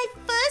 it's my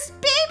first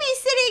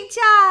babysitting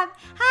job.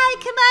 Hi,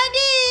 come on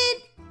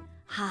in.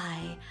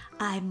 Hi,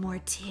 I'm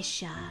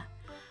Morticia.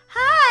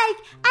 Hi,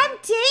 I'm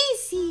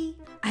Daisy.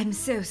 I'm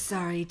so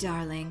sorry,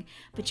 darling,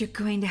 but you're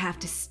going to have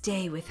to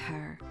stay with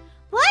her.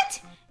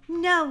 What?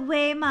 No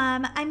way,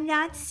 Mom. I'm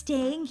not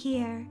staying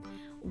here.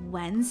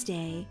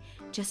 Wednesday,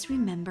 just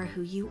remember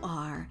who you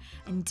are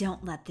and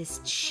don't let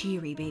this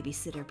cheery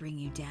babysitter bring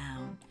you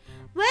down.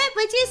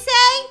 What'd you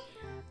say?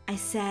 I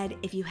said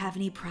if you have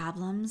any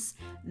problems,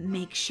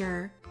 make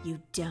sure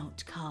you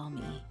don't call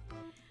me.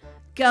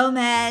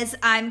 Gomez,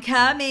 I'm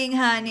coming,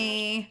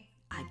 honey.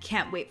 I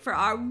can't wait for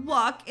our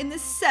walk in the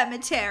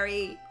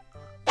cemetery.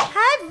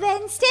 Hi,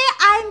 Wednesday.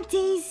 I'm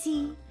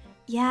Daisy.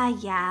 Yeah.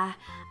 I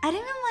don't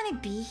even want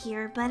to be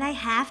here, but I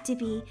have to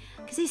be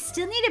because I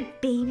still need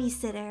a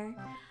babysitter.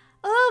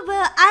 Oh,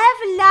 well, I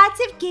have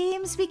lots of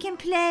games we can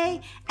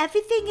play.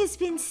 Everything has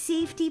been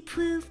safety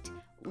proofed.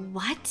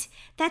 What?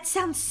 That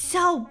sounds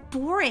so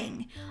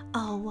boring.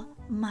 Oh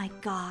my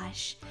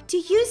gosh. Do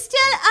you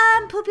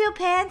still poop your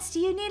pants? Do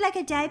you need like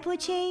a diaper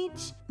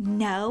change?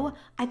 No,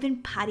 I've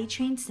been potty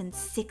trained since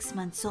 6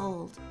 months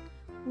old.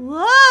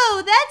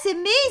 Whoa, that's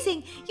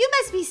amazing. You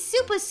must be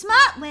super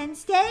smart,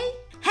 Wednesday.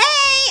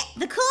 Hey,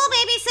 the cool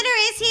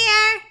babysitter is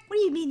here. What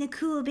do you mean the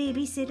cool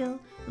babysitter?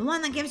 The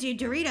one that gives you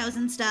Doritos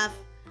and stuff.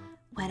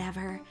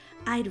 Whatever.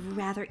 I'd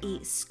rather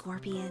eat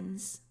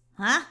scorpions.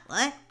 Huh?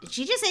 What? Did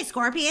she just say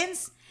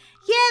scorpions?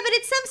 Yeah, but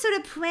it's some sort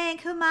of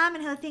prank. Her mom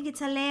and her think it's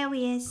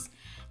hilarious.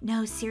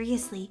 No,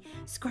 seriously.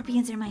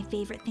 Scorpions are my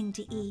favorite thing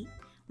to eat.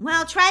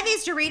 Well, try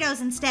these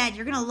Doritos instead.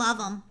 You're gonna love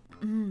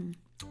them.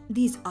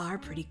 These are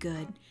pretty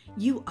good.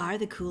 You are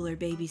the cooler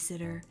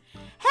babysitter.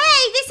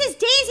 Hey, this is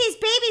Daisy's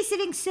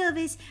babysitting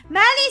service.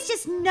 Molly's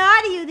just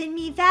naughtier than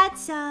me,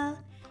 that's all.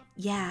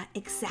 Yeah,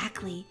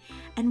 exactly.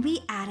 And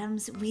we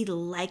Addams, we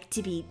like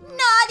to be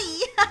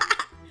naughty.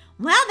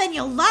 Well, then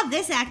you'll love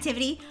this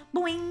activity.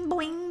 Boing,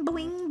 boing,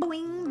 boing,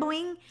 boing,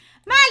 boing.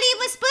 Molly,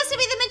 we're supposed to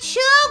be the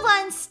mature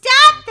ones.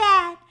 Stop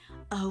that.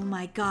 Oh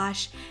my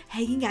gosh,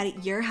 hanging out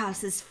at your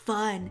house is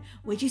fun.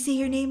 What'd you say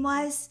your name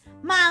was?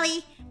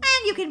 Molly,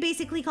 and you can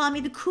basically call me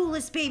the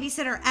coolest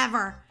babysitter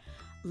ever.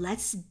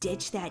 Let's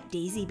ditch that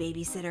Daisy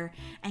babysitter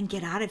and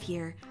get out of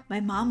here. My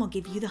mom will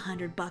give you the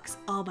 $100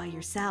 all by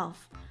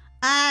yourself.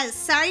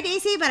 Sorry,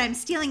 Daisy, but I'm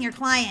stealing your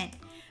client.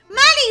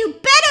 Molly, you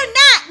better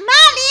not!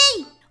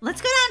 Molly!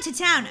 Let's go down to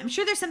town. I'm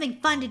sure there's something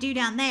fun to do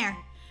down there.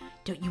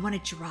 Don't you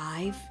want to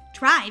drive?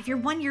 Drive? You're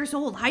 1 year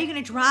old. How are you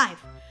going to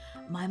drive?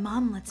 My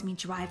mom lets me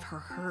drive her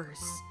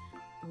hearse.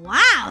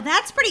 Wow,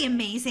 that's pretty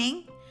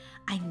amazing.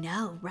 I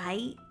know,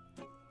 right?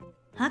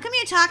 How come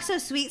you talk so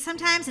sweet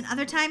sometimes and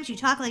other times you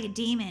talk like a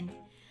demon?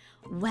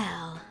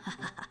 Well,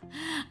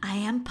 I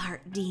am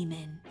part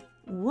demon.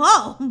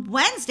 Whoa,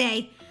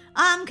 Wednesday.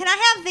 Can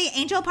I have the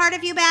angel part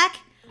of you back?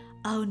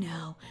 Oh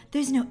no,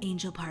 there's no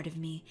angel part of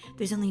me.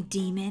 There's only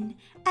demon.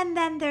 And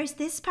then there's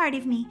this part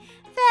of me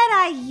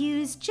that I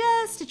use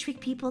just to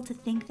trick people to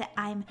think that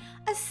I'm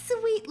a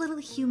sweet little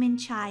human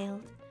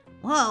child.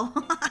 Whoa.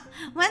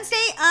 Wednesday,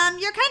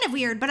 you're kind of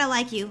weird, but I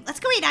like you. Let's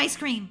go eat ice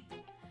cream.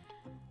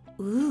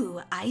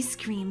 Ooh, ice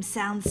cream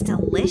sounds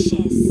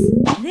delicious.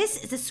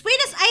 This is the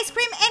sweetest ice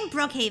cream in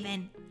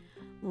Brookhaven.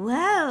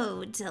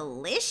 Whoa,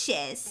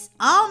 delicious.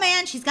 Oh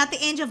man, she's got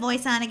the angel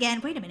voice on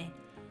again. Wait a minute.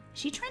 Is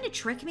she trying to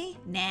trick me?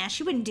 Nah,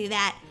 she wouldn't do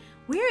that.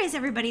 Where is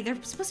everybody?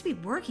 They're supposed to be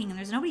working and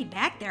there's nobody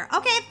back there.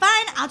 Okay,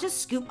 fine. I'll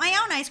just scoop my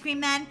own ice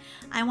cream then.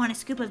 I want a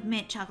scoop of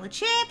mint chocolate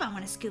chip. I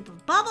want a scoop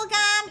of bubble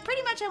gum.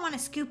 Pretty much I want a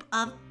scoop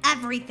of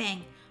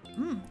everything.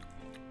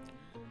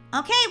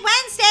 Okay,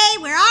 Wednesday,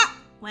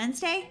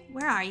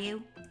 where are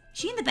you? Is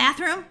she in the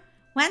bathroom?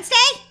 Wednesday?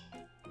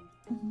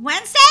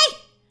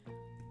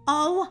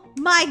 Oh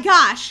my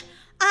gosh.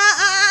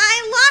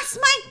 I lost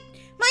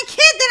my kid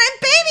that I'm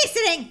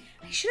babysitting.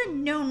 I should have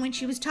known when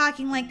she was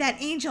talking like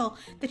that angel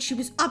that she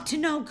was up to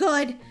no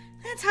good.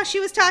 That's how she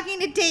was talking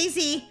to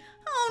Daisy.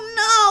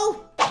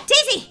 Oh no.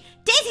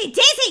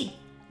 Daisy!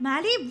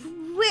 Molly,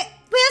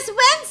 where's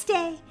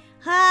Wednesday?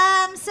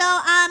 I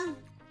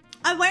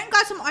went and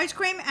got some ice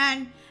cream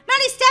and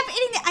Molly, stop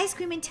eating the ice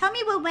cream and tell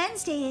me where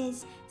Wednesday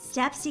is.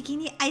 Stop sticking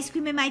the ice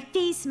cream in my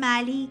face,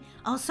 Molly.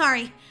 oh,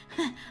 sorry.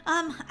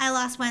 I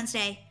lost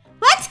Wednesday.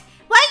 What?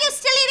 Why are you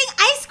still eating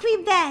ice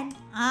cream then?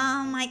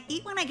 I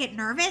eat when I get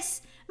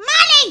nervous.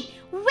 Molly,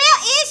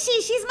 where is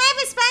she? She's my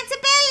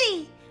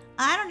responsibility.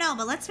 I don't know,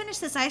 but let's finish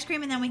this ice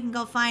cream and then we can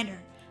go find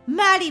her.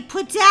 Molly,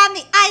 put down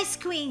the ice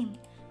cream.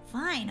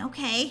 Fine,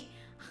 okay.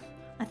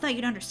 I thought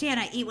you'd understand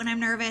I eat when I'm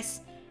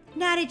nervous.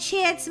 Not a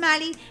chance,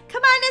 Molly.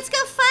 Come on, let's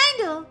go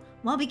find her.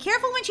 Well, be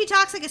careful when she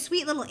talks like a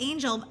sweet little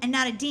angel and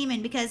not a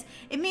demon because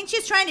it means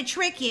she's trying to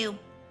trick you.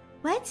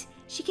 What?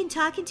 She can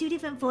talk in 2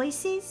 different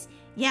voices?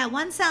 Yeah,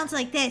 one sounds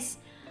like this.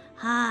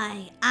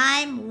 Hi,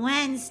 I'm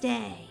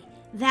Wednesday.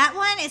 That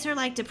one is her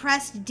like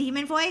depressed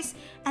demon voice.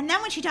 And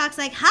then when she talks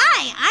like,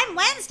 hi, I'm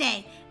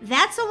Wednesday.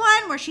 That's the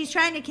one where she's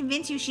trying to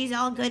convince you she's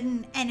all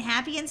good and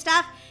happy and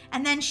stuff.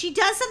 And then she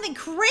does something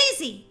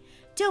crazy.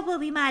 Don't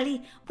worry,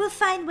 Molly. We'll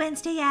find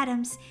Wednesday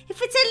Addams.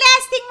 If it's the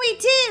last thing we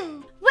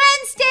do.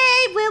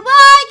 Wednesday, where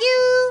are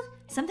you?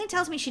 Something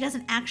tells me she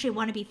doesn't actually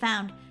want to be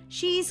found.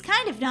 She's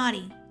kind of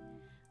naughty.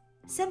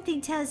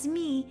 Something tells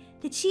me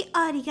that she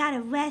already got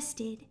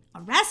arrested.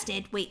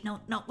 Arrested? Wait,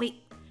 no,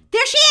 wait.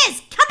 There she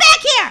is! Come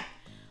back here!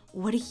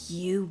 What do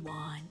you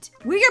want?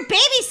 We're your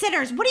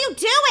babysitters. What are you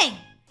doing?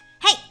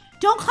 Hey,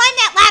 don't climb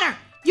that ladder.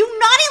 You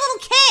naughty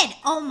little kid.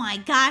 Oh my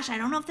gosh, I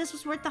don't know if this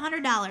was worth the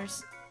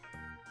 $100.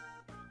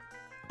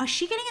 Is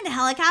she getting in the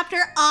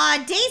helicopter?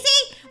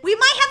 Daisy, we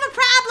might have a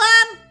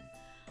problem.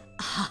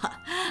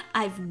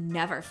 I've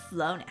never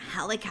flown a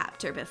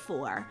helicopter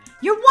before.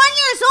 You're 1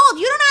 year old.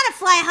 You don't know how to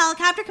fly a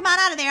helicopter. Come on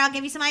out of there. I'll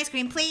give you some ice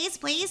cream, please.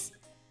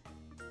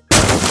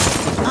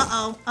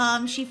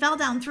 Uh-oh. She fell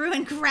down through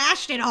and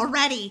crashed it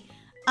already.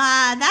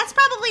 That's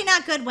probably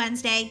not good,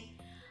 Wednesday.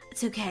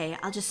 It's okay.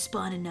 I'll just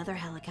spawn another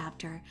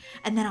helicopter,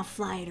 and then I'll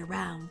fly it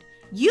around.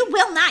 You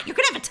will not. You're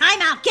going to have a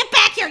timeout. Get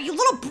back here, you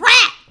little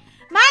brat.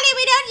 Molly,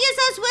 we don't use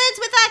those words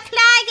with our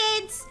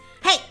clients.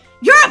 Hey,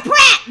 you're a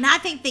brat, and I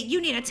think that you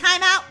need a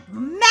timeout.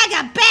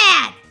 Mega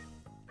bad.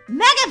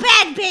 Mega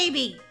bad,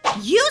 baby.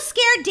 You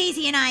scared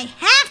Daisy and I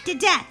half to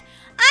death.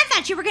 I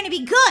thought you were going to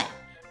be good.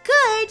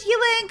 Good? You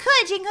were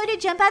encouraging her to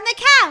jump on the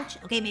couch.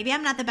 Okay, maybe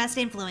I'm not the best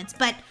influence,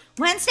 but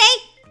Wednesday,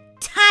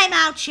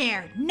 timeout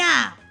chair,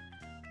 now.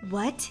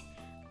 What?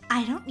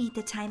 I don't need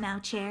the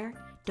timeout chair.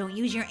 Don't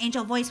use your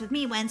angel voice with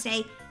me,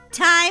 Wednesday.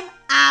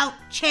 Timeout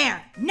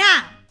chair,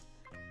 now.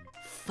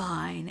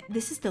 Fine.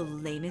 This is the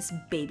lamest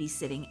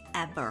babysitting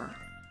ever.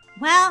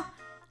 Well,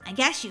 I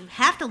guess you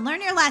have to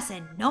learn your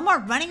lesson. No more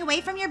running away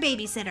from your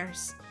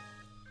babysitters.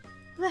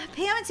 Well,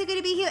 parents are going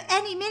to be here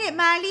any minute,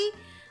 Molly.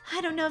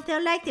 I don't know if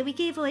they'll like that we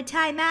gave her a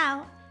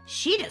timeout.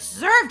 She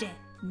deserved it.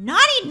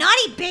 Naughty,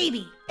 naughty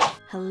baby.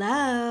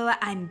 Hello,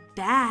 I'm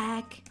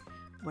back.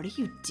 What are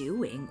you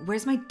doing?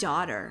 Where's my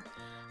daughter?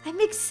 I'm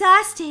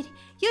exhausted.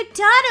 Your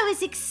daughter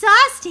is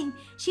exhausting.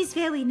 She's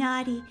very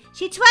naughty.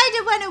 She tried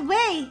to run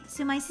away,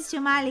 so my sister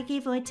Molly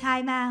gave her a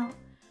timeout.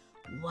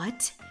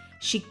 What?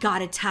 She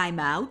got a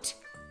timeout?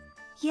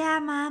 Yeah,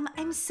 Mom,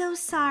 I'm so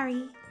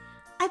sorry.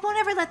 I won't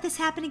ever let this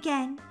happen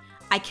again.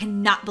 I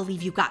cannot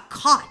believe you got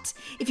caught.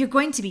 If you're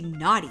going to be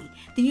naughty,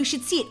 then you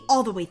should see it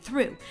all the way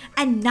through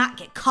and not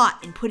get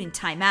caught and put in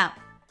timeout.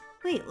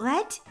 Wait,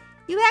 what?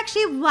 You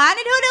actually wanted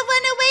her to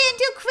run away and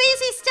do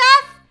crazy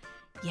stuff?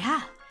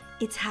 Yeah,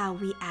 it's how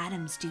we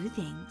Addams do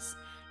things.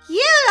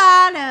 You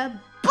all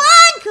are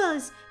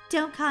bonkers!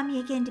 Don't call me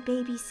again to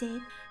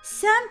babysit.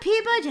 Some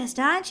people just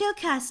aren't your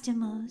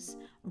customers.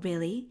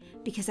 Really?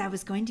 Because I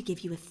was going to give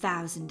you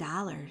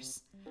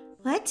 $1,000.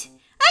 What?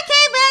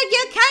 Okay, well,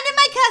 you're kind of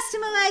my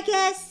customer, I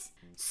guess.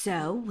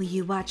 So, will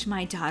you watch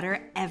my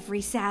daughter every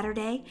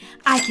Saturday?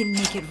 I can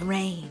make it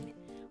rain.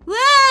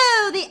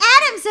 Whoa, the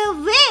Addams are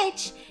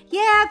rich.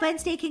 Yeah,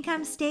 Wednesday can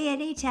come stay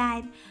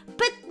anytime.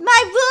 But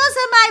my rules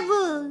are my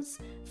rules.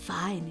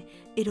 Fine.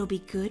 It'll be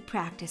good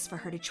practice for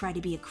her to try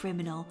to be a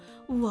criminal,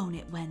 won't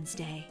it,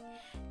 Wednesday?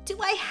 Do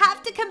I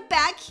have to come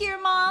back here,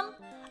 Mom?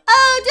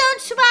 Oh,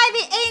 don't try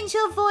the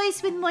angel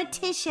voice with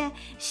Morticia.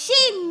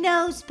 She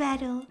knows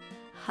better.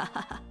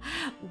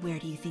 Where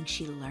do you think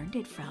she learned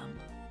it from?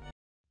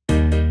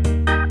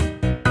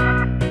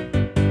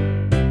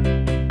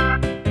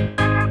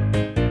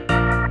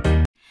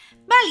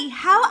 Molly,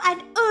 how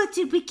on earth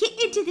did we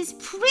get into this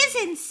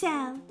prison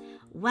cell?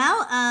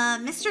 Well,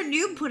 Mr.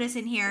 Noob put us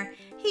in here.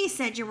 He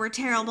said you were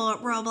terrible at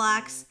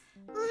Roblox.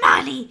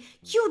 Molly,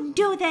 you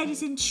know that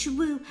isn't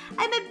true.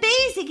 I'm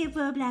amazing at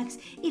Roblox.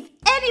 If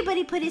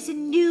anybody put us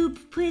in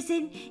noob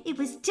prison, it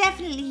was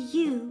definitely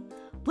you.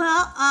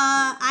 Well,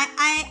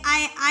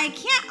 I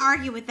can't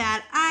argue with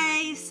that.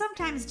 I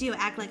sometimes do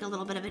act like a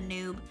little bit of a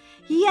noob.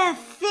 You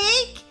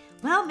think?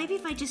 Well, maybe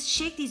if I just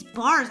shake these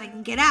bars, I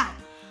can get out.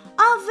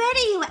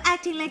 Already you were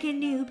acting like a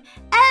noob.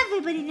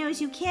 Everybody knows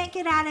you can't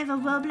get out of a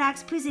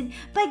Roblox prison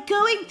by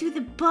going through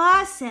the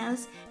bar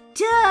cells.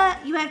 Duh,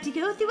 you have to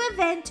go through a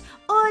vent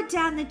or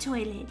down the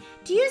toilet.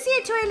 Do you see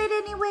a toilet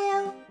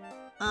anywhere?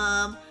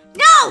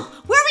 No!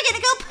 Where are we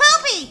gonna go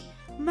poopy?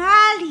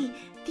 Molly,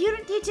 you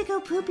don't need to go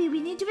poopy.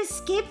 We need to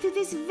escape through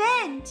this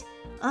vent.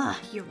 Ugh,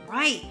 you're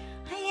right.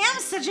 I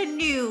am such a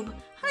noob.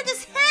 How did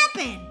this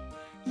happen?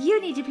 You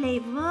need to play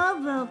more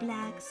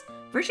Roblox.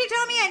 First you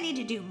tell me I need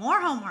to do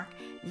more homework.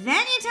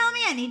 Then you tell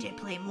me I need to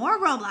play more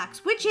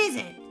Roblox. Which is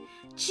it?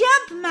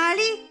 Jump,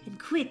 Molly, and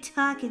quit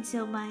talking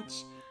so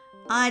much.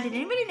 Did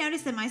anybody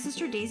notice that my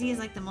sister Daisy is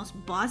like the most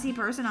bossy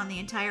person on the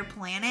entire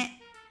planet?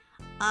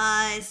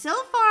 So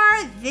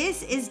far,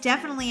 this is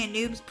definitely a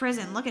noob's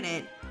prison. Look at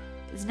it.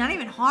 It's not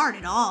even hard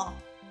at all.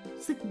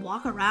 Just like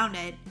walk around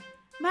it.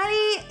 Molly,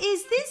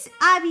 is this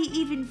Obby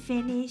even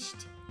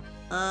finished?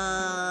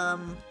 Yeah,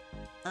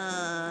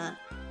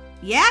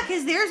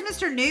 because there's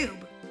Mr.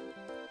 Noob.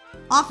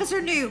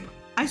 Officer Noob.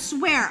 I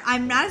swear,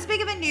 I'm not as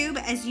big of a noob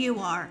as you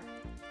are.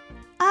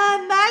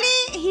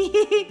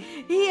 Molly,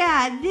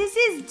 yeah, this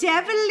is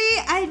definitely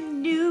a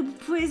noob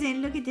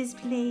prison. Look at this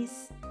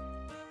place.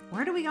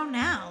 Where do we go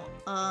now?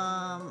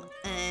 Down,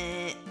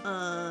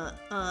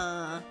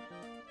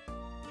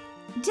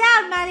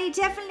 Molly,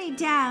 definitely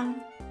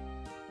down.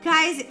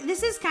 Guys,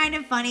 this is kind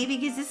of funny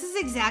because this is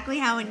exactly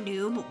how a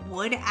noob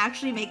would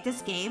actually make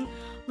this game.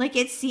 Like,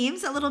 it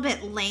seems a little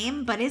bit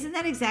lame, but isn't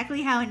that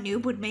exactly how a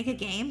noob would make a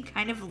game?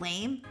 Kind of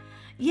lame.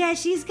 Yeah,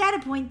 she's got a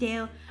point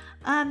there.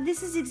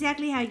 This is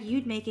exactly how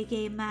you'd make a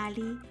game,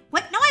 Molly.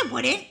 What? No, I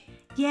wouldn't.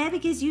 Yeah,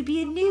 because you'd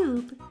be a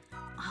noob.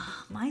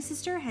 Oh, my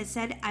sister has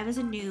said I was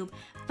a noob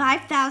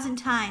 5,000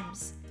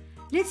 times.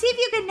 Let's see if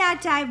you can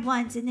not die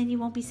once, and then you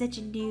won't be such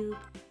a noob.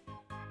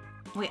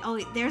 Wait, oh,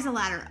 wait, there's a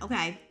ladder.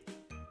 Okay.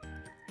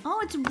 Oh,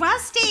 it's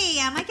rusty.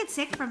 I might get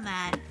sick from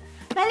that.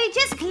 Molly,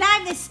 just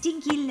climb the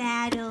stinky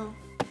ladder.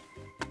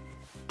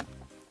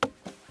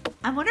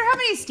 I wonder how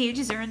many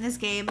stages are in this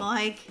game.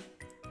 Like,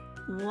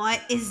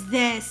 what is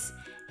this?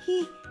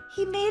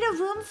 He made a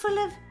room full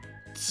of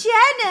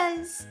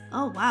Jennas.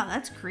 Oh, wow,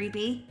 that's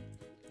creepy.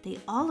 They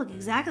all look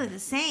exactly the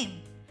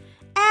same.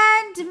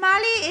 And,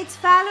 Molly, it's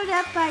followed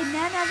up by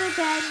none other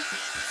than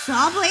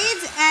saw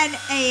blades and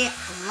a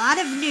lot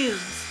of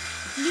noobs.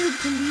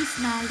 Noob police,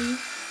 Molly.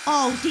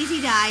 Oh,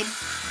 Daisy died.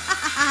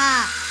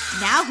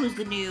 Now who's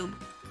the noob?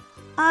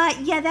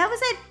 Yeah, that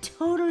was a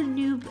total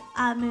noob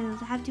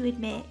move, I have to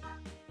admit.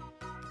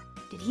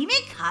 Did he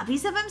make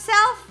copies of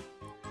himself?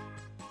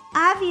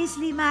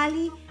 Obviously,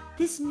 Molly,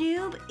 this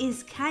noob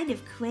is kind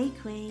of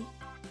cray-cray.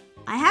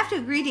 I have to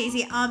agree,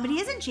 Daisy, but he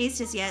hasn't chased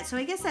us yet, so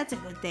I guess that's a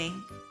good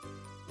thing.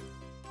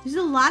 There's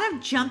a lot of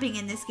jumping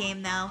in this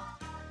game, though.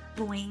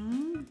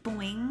 Boing,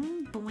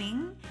 boing,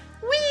 boing.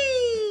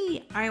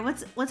 Whee! All right,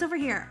 what's over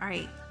here? All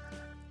right.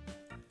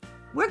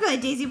 We're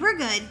good, Daisy, we're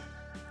good.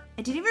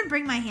 I didn't even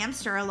bring my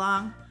hamster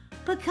along.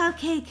 But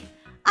Cupcake,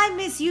 I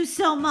miss you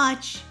so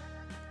much.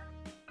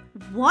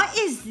 What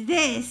is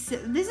this?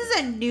 This is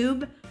a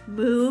noob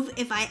move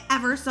if I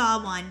ever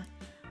saw one.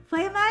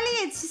 Why,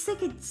 Molly, it's just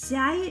like a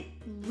giant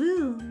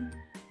room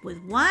with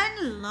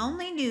one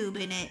lonely noob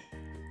in it.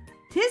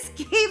 This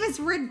game is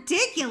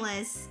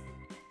ridiculous.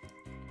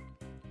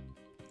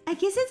 I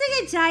guess it's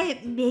like a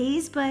giant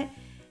maze, but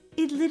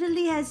it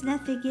literally has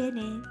nothing in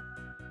it.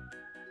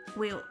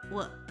 Wait,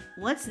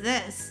 what's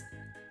this?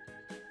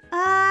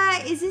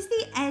 Is this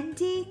the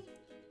ending?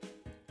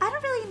 I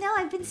don't really know.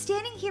 I've been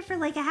standing here for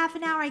like a half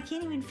an hour. I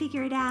can't even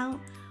figure it out.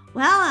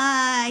 Well,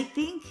 I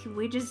think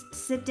we just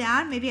sit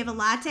down, maybe have a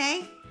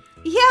latte.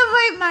 Yeah,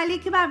 right, Molly.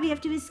 Come on, we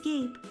have to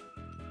escape.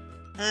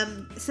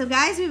 So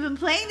guys, we've been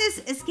playing this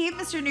Escape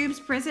Mr. Noob's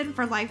Prison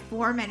for like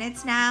 4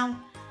 minutes now.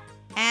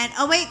 And,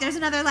 oh wait, there's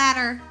another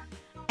ladder.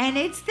 And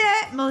it's the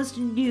most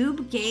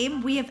noob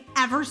game we have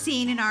ever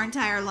seen in our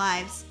entire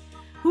lives.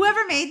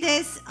 Whoever made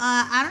this,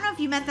 I don't know if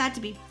you meant that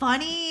to be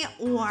funny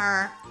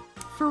or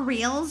for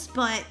reals,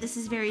 but this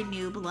is very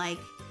noob-like.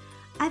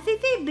 I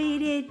think they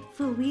made it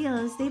for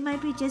reals. They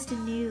might be just a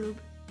noob.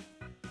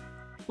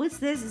 What's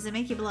this? Does it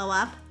make you blow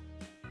up?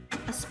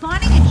 A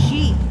spawning a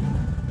Jeep.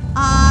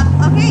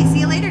 Okay, see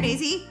you later,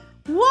 Daisy.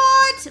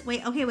 What?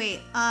 Wait, okay,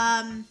 wait.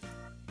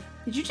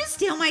 Did you just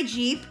steal my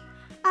Jeep?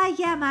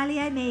 Yeah, Molly,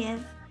 I may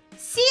have.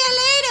 See you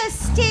later,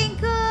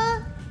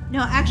 stinker. No,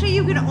 actually,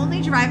 you can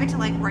only drive it to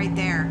like right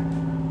there.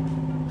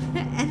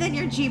 And then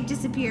your Jeep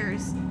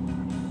disappears.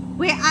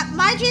 Wait,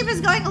 my Jeep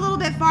is going a little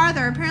bit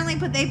farther. Apparently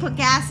they put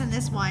gas in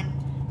this one.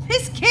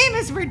 This game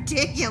is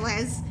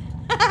ridiculous.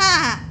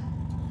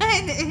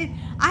 And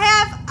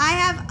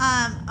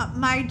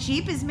my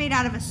Jeep is made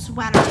out of a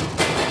sweater.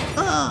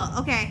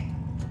 Ugh, okay.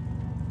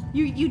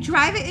 You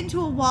drive it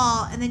into a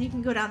wall and then you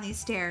can go down these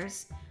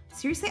stairs.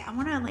 Seriously, I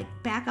want to like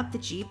back up the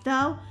Jeep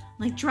though.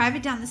 Like drive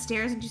it down the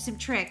stairs and do some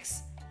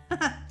tricks.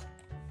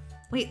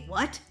 Wait,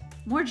 what?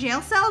 More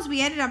jail cells?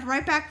 We ended up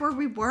right back where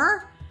we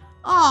were?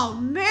 Oh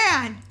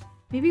man.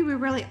 Maybe we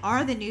really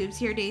are the noobs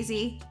here,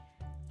 Daisy.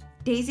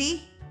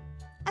 Daisy?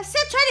 I'm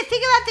still trying to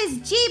figure out this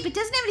Jeep. It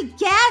doesn't have any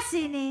gas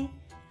in it.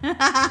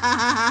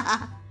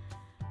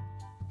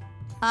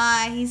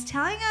 He's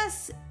telling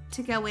us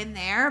to go in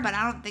there, but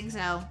I don't think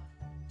so.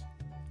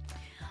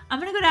 I'm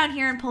gonna go down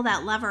here and pull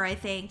that lever, I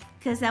think,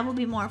 because that will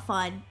be more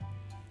fun.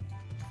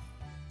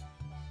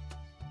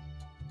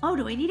 Oh,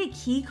 do I need a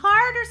key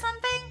card or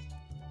something?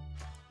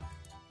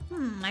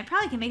 I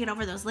probably can make it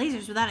over those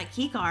lasers without a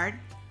key card.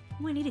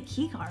 What do I need a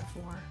key card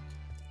for?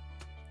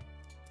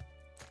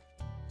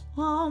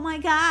 Oh my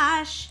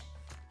gosh.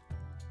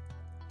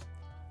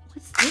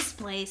 What's this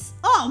place?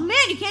 Oh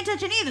man, you can't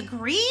touch any of the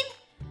green?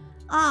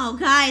 Oh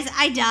guys,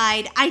 I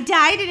died. I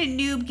died in a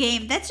noob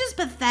game. That's just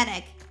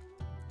pathetic.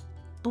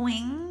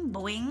 Boing,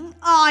 boing.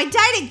 Oh, I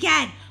died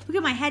again. Look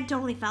at my head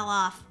totally fell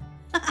off.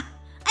 I'm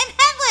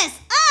headless.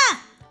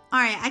 Ah! All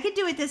right, I can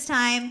do it this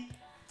time.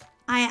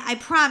 I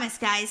promise,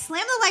 guys.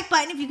 Slam the like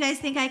button if you guys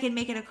think I can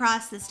make it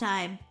across this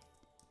time.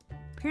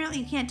 Apparently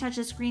you can't touch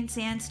this green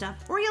sand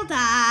stuff or you'll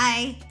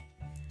die.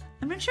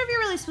 I'm not sure if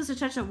you're really supposed to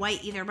touch the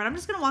white either, but I'm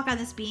just gonna walk on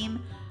this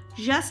beam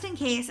just in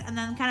case and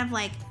then kind of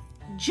like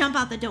jump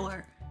out the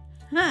door.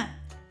 Huh.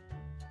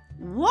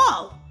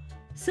 Whoa.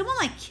 Someone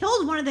like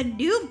killed one of the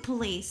noob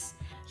police.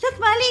 Look,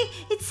 Molly,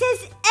 it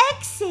says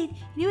exit.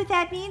 You know what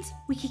that means?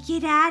 We could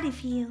get out of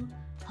here.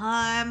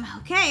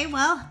 Okay,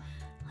 well,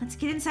 let's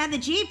get inside the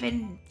Jeep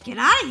and get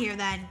out of here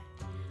then.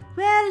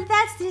 Well,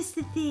 that's just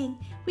the thing.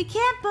 We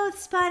can't both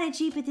spawn a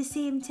Jeep at the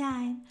same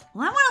time.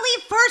 Well, I want to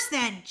leave first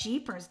then.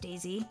 Jeepers,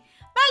 Daisy.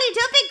 Molly,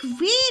 don't be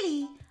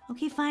greedy.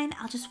 Okay, fine.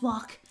 I'll just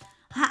walk.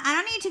 I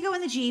don't need to go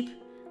in the Jeep.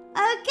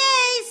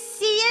 Okay,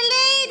 see you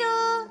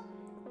later.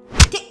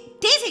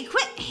 Daisy,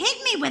 quit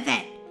hitting me with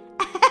it.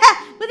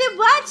 Well, then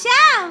watch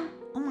out.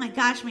 Oh my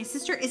gosh, my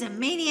sister is a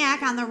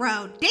maniac on the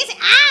road. Daisy,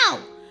 ow!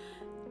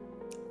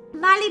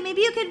 Molly,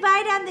 maybe you could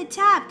ride on the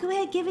top. Go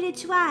ahead, give it a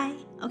try.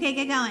 Okay,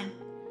 get going.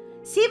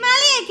 See, Molly,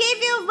 I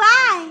gave you a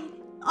ride.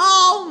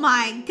 Oh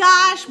my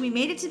gosh, we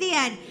made it to the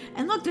end.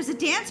 And look, there's a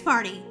dance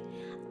party.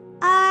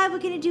 We're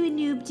gonna do a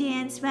noob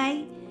dance,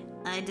 right?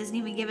 It doesn't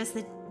even give us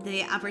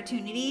the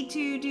opportunity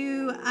to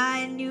do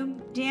a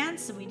noob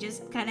dance, so we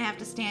just kind of have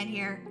to stand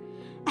here.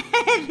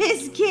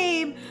 This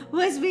game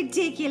was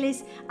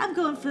ridiculous. I'm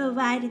going for a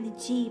ride in the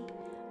Jeep.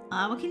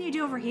 What can you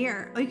do over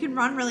here? Oh, you can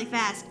run really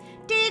fast.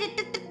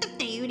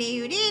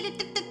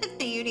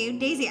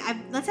 Daisy,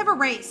 let's have a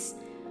race.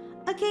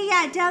 Okay,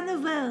 yeah, down the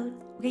road.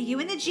 Okay, you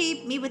in the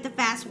Jeep, me with the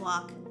fast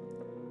walk.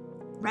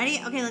 Ready?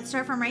 Okay, let's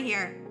start from right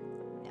here.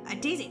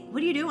 Daisy,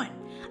 what are you doing?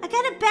 I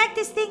gotta back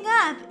this thing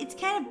up. It's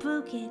kind of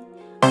broken.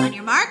 On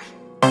your mark,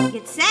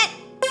 get set,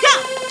 go!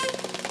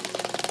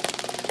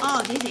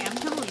 Oh, Daisy, I'm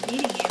totally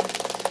beating you.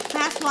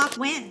 Fast walk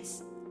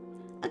wins.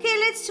 Okay,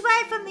 let's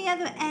try from the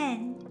other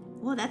end.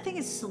 Whoa, that thing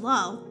is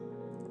slow.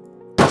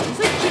 It's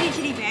like chitty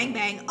chitty bang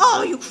bang.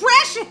 Oh, you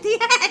crashed at the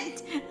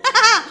end.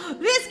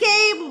 This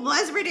game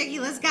was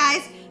ridiculous,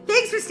 guys.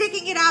 Thanks for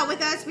sticking it out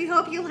with us. We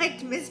hope you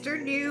liked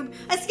Mr. Noob.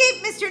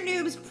 Escape Mr.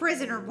 Noob's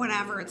prison or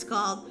whatever it's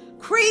called.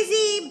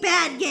 Crazy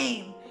bad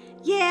game.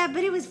 Yeah,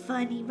 but it was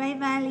funny, right,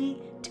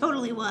 Molly?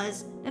 Totally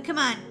was. Now come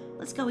on,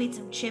 let's go eat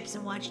some chips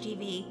and watch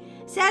TV.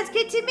 Sounds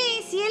good to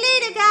me. See you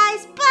later,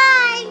 guys.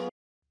 Bye.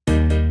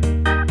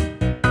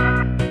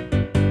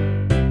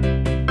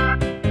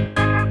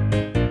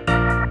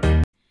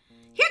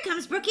 Here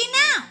comes Brookie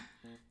now.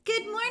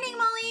 Good morning,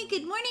 Molly.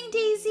 Good morning,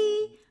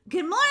 Daisy.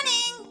 Good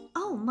morning.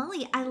 Oh,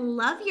 Molly, I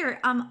love your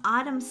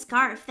autumn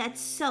scarf.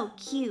 That's so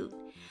cute.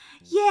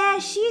 Yeah,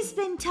 she's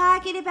been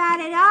talking about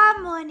it all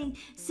morning.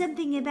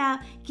 Something about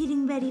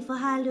getting ready for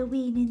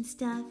Halloween and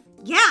stuff.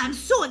 Yeah, I'm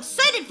so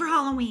excited for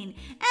Halloween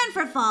and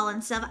for fall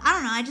and stuff. I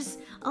don't know,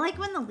 I like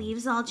when the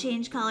leaves all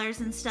change colors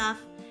and stuff.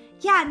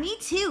 Yeah, me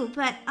too.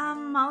 But,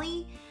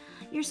 Molly,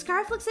 your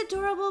scarf looks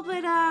adorable,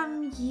 but,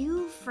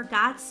 you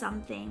forgot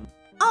something.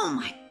 Oh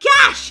my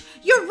gosh,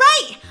 you're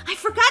right. I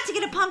forgot to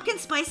get a pumpkin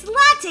spice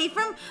latte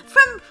from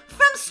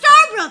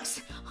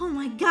Starbucks. Oh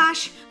my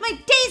gosh, my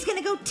day's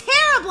gonna go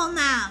terrible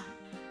now.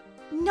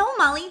 No,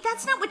 Molly,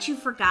 that's not what you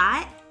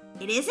forgot.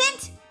 It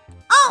isn't?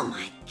 Oh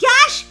my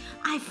gosh,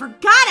 I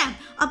forgot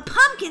a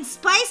pumpkin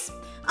spice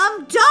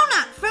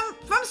donut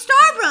from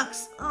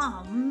Starbucks.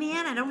 Oh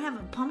man, I don't have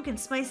a pumpkin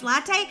spice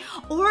latte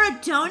or a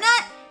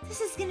donut.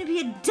 This is gonna be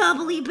a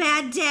doubly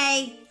bad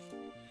day.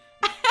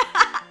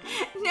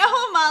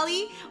 No,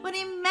 Molly, what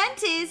I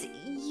meant is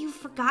you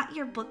forgot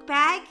your book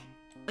bag.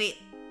 Wait,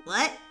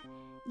 what?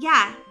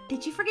 Yeah,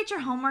 did you forget your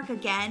homework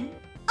again?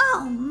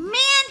 Oh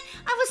man,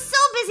 I was so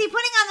busy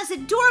putting on this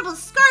adorable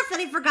scarf that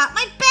I forgot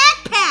my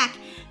backpack.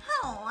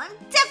 Oh, I'm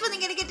definitely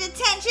gonna get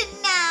detention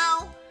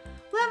now.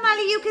 Well,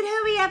 Molly, you could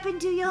hurry up and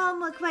do your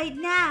homework right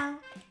now.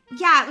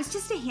 Yeah, it was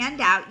just a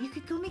handout. You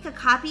could go make a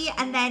copy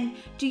and then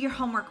do your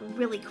homework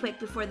really quick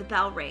before the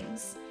bell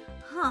rings.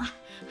 Huh,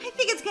 I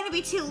think it's gonna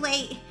be too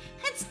late.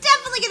 It's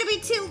definitely gonna be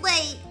too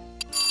late.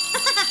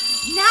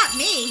 Not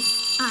me.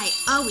 I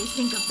always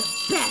think of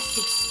the best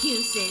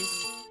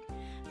excuses.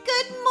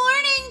 Good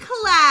morning,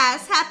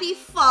 class. Happy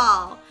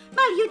fall.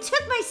 Molly, you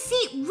took my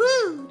seat.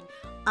 Rude.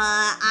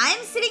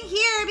 I'm sitting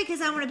here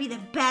because I want to be the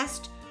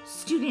best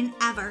student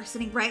ever.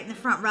 Sitting right in the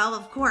front row,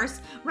 of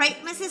course. Right,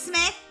 Mrs.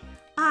 Smith?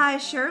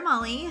 Sure,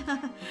 Molly.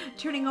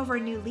 Turning over a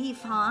new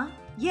leaf, huh?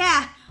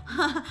 Yeah,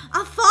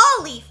 a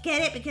fall leaf.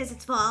 Get it? Because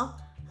it's fall.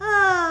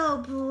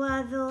 Oh,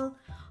 brother.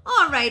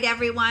 All right,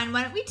 everyone.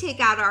 Why don't we take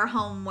out our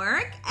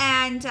homework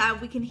and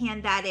we can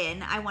hand that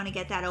in. I want to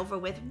get that over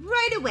with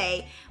right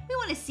away. We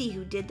want to see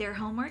who did their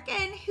homework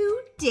and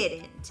who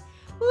didn't.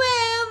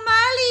 Well,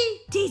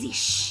 Molly. Daisy,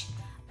 shh.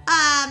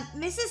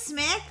 Mrs.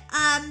 Smith,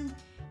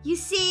 you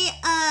see,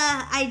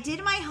 I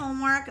did my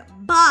homework,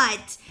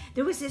 but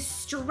there was this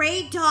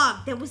stray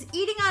dog that was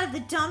eating out of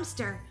the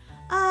dumpster.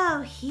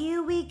 Oh,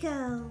 here we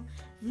go.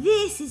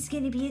 This is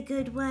going to be a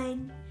good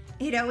one.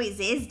 It always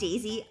is,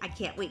 Daisy. I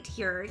can't wait to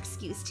hear her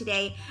excuse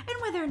today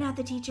and whether or not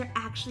the teacher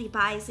actually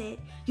buys it.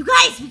 You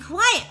guys, be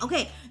quiet.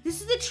 Okay,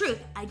 this is the truth.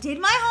 I did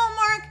my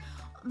homework,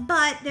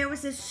 but there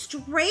was a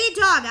stray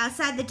dog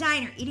outside the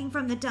diner eating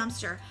from the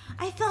dumpster.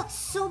 I felt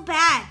so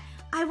bad.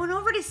 I went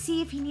over to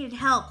see if he needed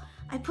help.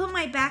 I put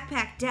my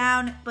backpack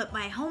down, but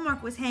my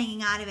homework was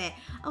hanging out of it.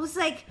 I was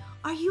like,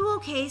 are you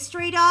okay,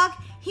 stray dog?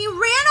 He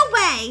ran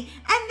away,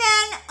 and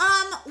then,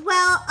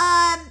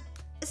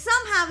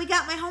 somehow he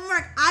got my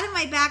homework out of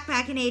my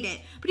backpack and ate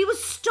it. But he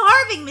was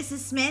starving, Mrs.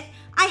 Smith.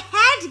 I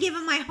had to give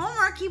him my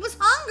homework. He was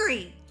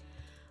hungry.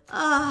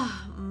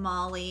 Oh,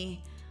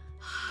 Molly.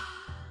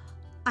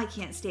 I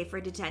can't stay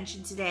for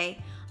detention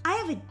today. I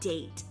have a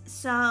date,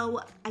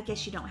 so I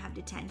guess you don't have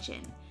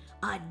detention.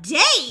 A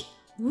date?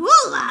 Woo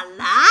la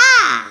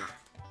la!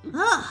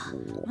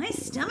 Ugh, my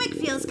stomach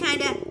feels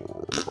kinda...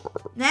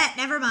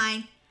 never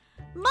mind.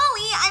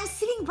 Molly, I'm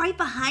sitting right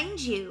behind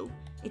you.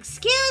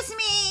 Excuse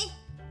me.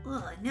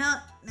 Oh, no,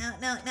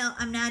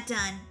 I'm not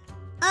done.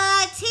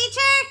 Teacher?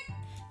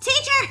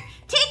 Teacher!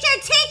 I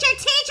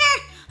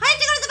have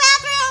to go to the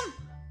bathroom!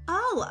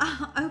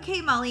 Oh,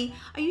 okay, Molly.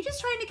 Are you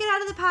just trying to get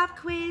out of the pop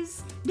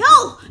quiz?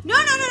 No,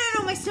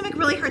 my stomach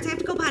really hurts. I have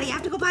to go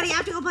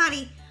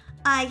potty.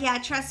 Yeah,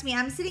 trust me,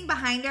 I'm sitting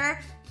behind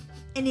her,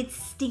 and it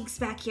stinks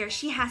back here.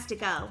 She has to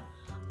go.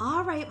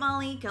 All right,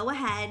 Molly, go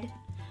ahead.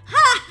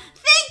 Ha!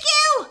 Thank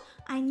you!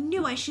 I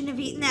knew I shouldn't have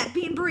eaten that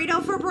bean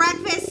burrito for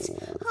breakfast.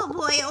 Oh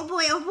boy.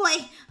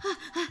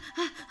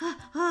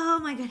 Oh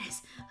my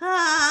goodness.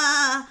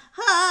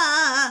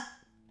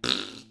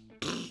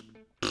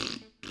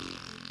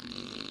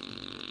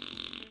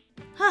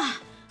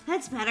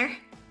 That's better.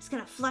 Just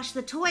gotta flush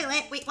the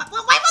toilet. Wait, why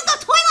won't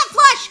the toilet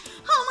flush?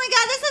 Oh my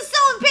god, this is so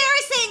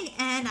embarrassing.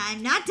 And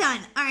I'm not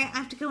done. All right, I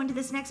have to go into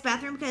this next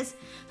bathroom because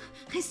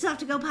I still have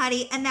to go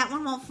potty and that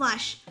one won't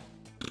flush.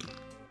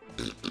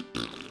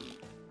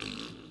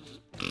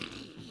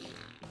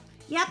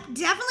 Yep,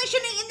 definitely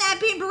shouldn't have eaten that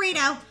bean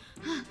burrito.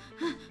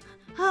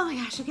 Oh my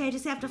gosh, okay, I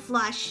just have to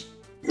flush.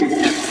 Oh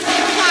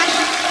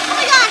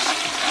my gosh!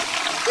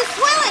 This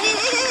toilet,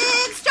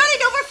 it's starting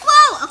to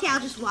overflow! Okay, I'll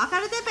just walk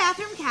out of the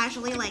bathroom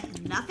casually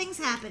like nothing's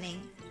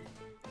happening.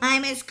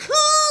 I'm as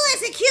cool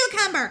as a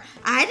cucumber.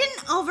 I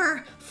didn't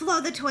overflow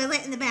the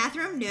toilet in the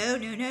bathroom. No,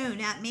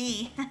 not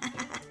me.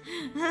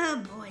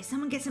 Oh boy,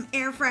 someone get some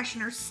air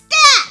freshener.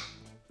 Stat!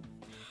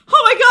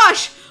 Oh my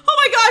gosh,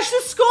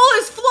 the school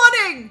is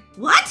flooding!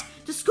 What?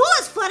 The school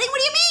is flooding? What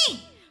do you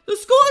mean? The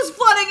school is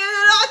flooding and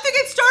I think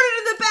it started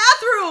in the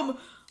bathroom.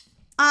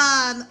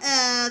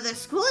 The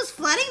school is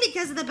flooding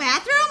because of the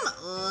bathroom?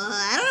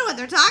 I don't know what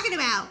they're talking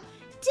about.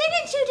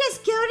 Didn't you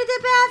just go to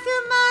the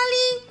bathroom,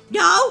 Molly?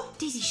 No.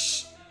 Daisy,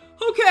 shh.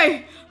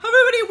 Okay,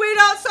 everybody wait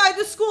outside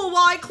the school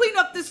while I clean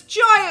up this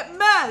giant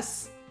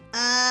mess.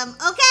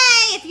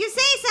 Okay, if you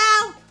say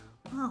so.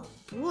 Oh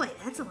boy,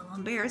 that's a little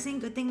embarrassing.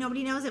 Good thing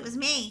nobody knows it was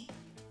me.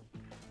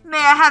 May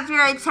I have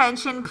your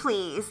attention,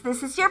 please?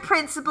 This is your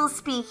principal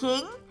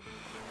speaking.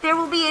 There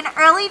will be an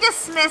early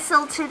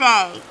dismissal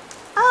today.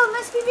 Oh, it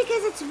must be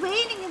because it's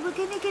raining and we're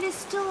gonna get a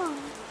storm.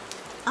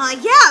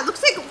 Yeah, it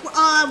looks like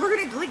we're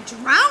gonna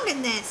drown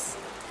in this.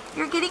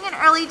 You're getting an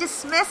early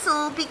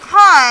dismissal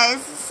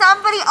because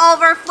somebody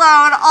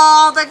overflowed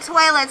all the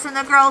toilets in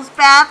the girls'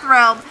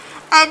 bathroom,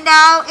 and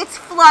now it's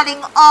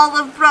flooding all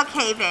of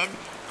Brookhaven.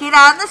 Get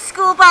on the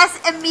school bus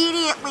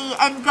immediately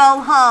and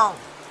go home.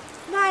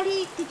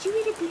 Molly, did you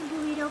eat a bean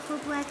burrito for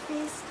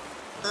breakfast?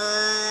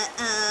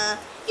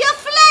 You're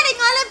flooding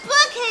all of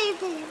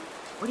Brookhaven.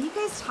 What are you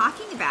guys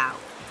talking about?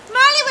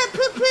 Molly went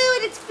poo-poo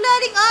and it's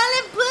flooding all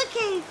of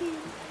Brookhaven.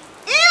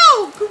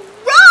 Ew,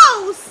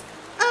 gross!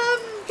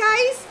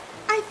 Guys,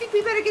 I think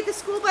we better better get the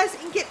school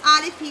bus and get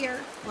out of here.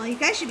 Well, you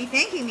guys should be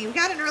thanking me. We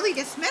got an early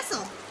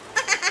dismissal.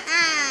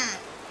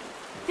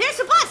 There's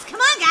a bus. Come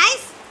on,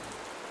 guys.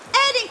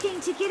 Anything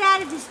to get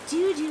out of this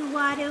doo-doo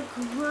water.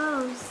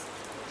 Gross.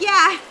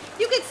 Yeah,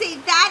 you could say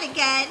that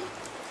again.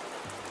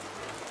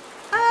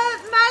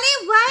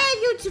 Molly, why are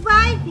you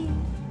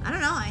driving? I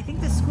don't know. I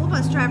think the school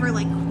bus driver,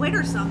 like, quit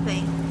or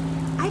something.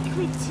 I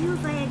quit too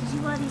if I had to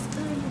do all these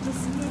early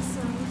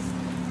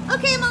dismissals.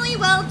 Okay, Molly,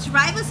 well,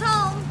 drive us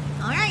home.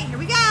 All right, here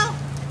we go.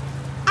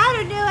 I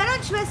don't know. I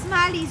don't trust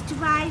Molly's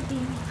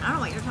driving. I don't know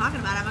what you're talking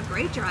about. I'm a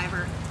great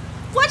driver.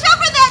 Watch out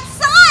for that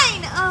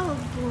sign! Oh,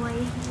 boy.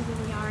 You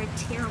really are a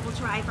terrible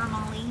driver,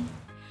 Molly.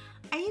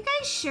 Are you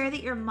guys sure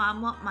that your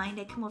mom won't mind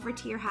I come over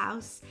to your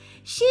house?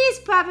 She's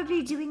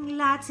probably doing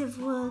lots of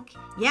work.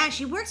 Yeah,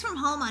 she works from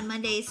home on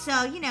Mondays,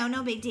 so, you know,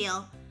 no big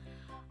deal.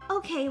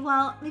 Okay,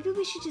 well, maybe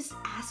we should just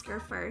ask her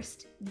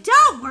first.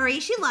 Don't worry.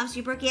 She loves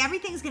you, Brookie.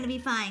 Everything's going to be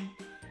fine.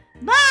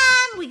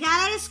 Mom, we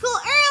got out of school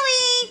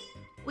early.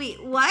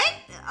 Wait, what?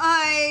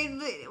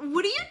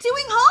 What are you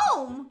doing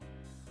home?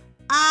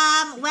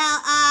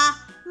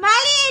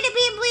 Molly ate a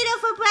bean burrito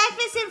for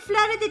breakfast and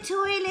flooded the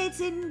toilets,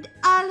 and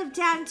all of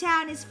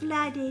downtown is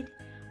flooded.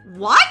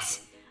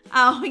 What?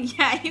 Oh,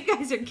 yeah, you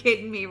guys are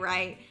kidding me,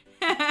 right?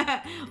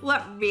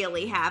 What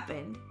really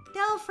happened?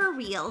 No, for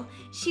real.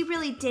 She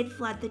really did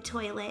flood the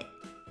toilet.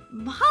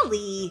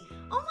 Molly,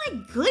 oh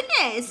my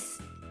goodness.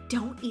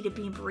 Don't eat a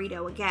bean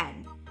burrito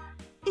again.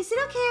 Is it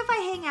okay if I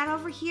hang out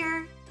over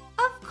here?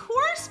 Of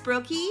course,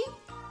 Brookie.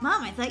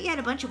 Mom, I thought you had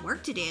a bunch of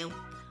work to do.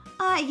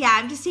 Yeah,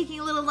 I'm just taking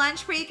a little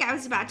lunch break. I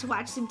was about to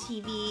watch some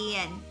TV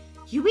and...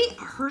 You ate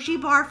a Hershey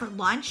bar for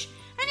lunch?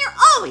 And you're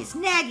always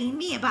nagging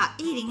me about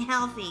eating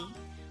healthy.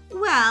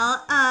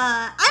 Well,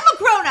 I'm a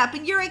grown-up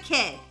and you're a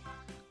kid.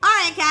 All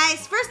right,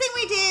 guys, first thing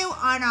we do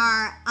on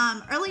our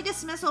early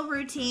dismissal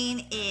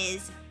routine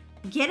is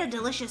get a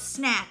delicious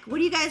snack. What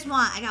do you guys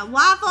want? I got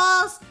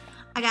waffles,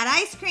 I got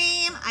ice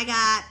cream, I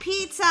got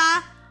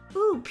pizza.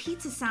 Ooh,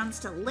 pizza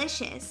sounds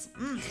delicious.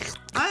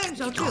 I think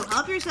so too.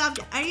 Help yourself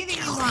to anything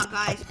you want,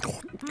 guys.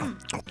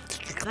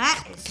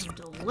 That is some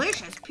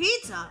delicious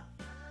pizza.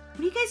 What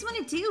do you guys want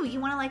to do? You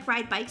want to like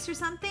ride bikes or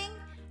something?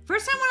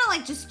 First, I want to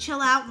like just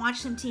chill out and watch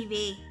some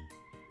TV.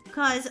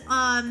 Cause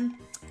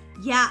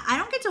yeah, I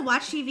don't get to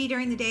watch TV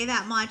during the day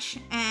that much,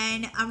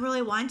 and I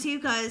really want to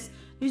because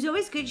there's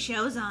always good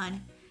shows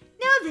on.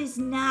 No, there's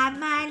not,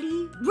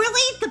 Molly.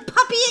 Really? The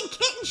Puppy and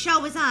Kitten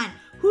show is on.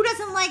 Who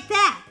doesn't like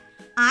that?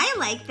 I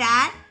like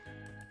that.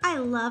 I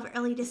love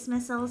early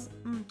dismissals.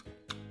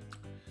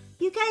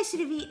 You guys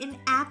should have eaten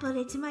apple.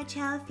 It's much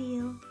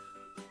healthier.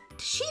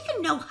 Does she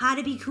even know how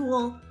to be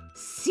cool?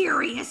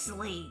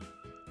 Seriously.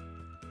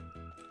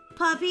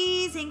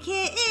 Puppies and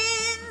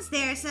kittens,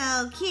 they're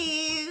so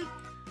cute.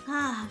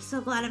 I'm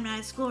so glad I'm not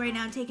at school right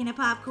now taking a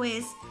pop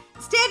quiz.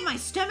 Instead, my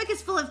stomach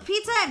is full of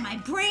pizza and my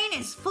brain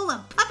is full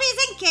of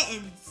puppies and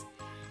kittens.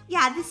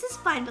 Yeah, this is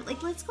fun, but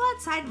like, let's go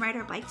outside and ride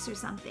our bikes or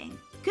something.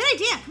 Good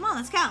idea. Come on,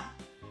 let's go.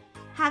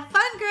 Have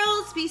fun,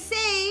 girls. Be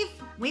safe.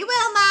 We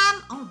will,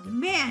 Mom. Oh,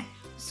 man.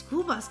 The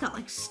school bus got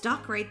like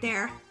stuck right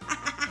there.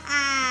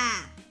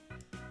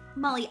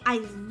 Molly, I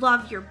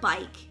love your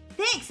bike.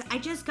 Thanks. I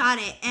just got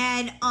it.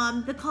 And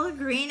the color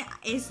green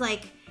is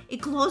like,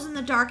 it glows in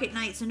the dark at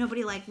night so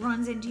nobody like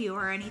runs into you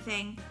or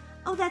anything.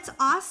 Oh, that's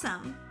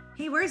awesome.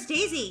 Hey, where's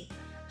Daisy?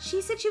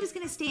 She said she was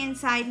going to stay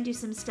inside and do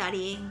some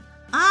studying.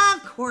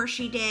 Of course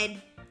she did.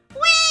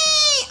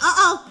 Whee!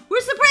 Uh-oh.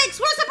 Where's the brakes?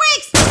 Where's the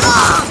brakes?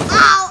 Oh,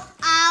 ow,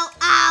 ow,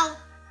 ow.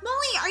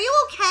 Molly, are you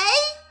okay?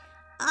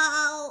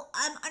 Oh,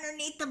 I'm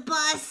underneath the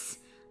bus.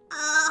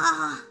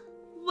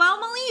 Well,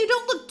 Molly, you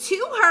don't look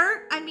too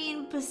hurt. I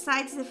mean,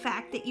 besides the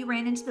fact that you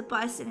ran into the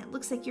bus and it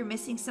looks like you're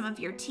missing some of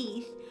your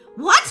teeth.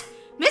 What?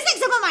 Missing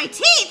some of my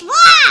teeth?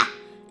 Wah!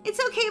 It's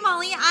okay,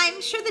 Molly.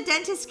 I'm sure the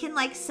dentist can,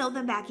 like, sew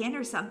them back in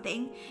or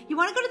something. You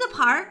want to go to the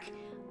park?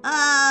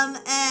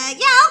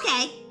 Yeah,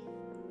 okay.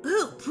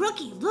 Ooh,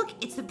 Brookie, look,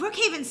 it's the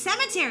Brookhaven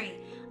Cemetery.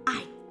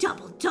 I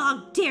double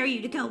dog dare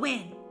you to go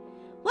in.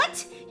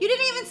 What? You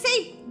didn't even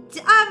say,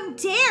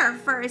 dare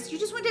first. You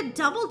just went to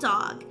double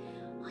dog.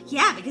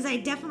 Yeah, because I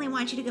definitely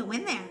want you to go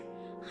in there.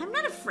 I'm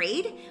not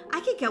afraid.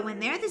 I could go in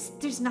there.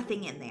 There's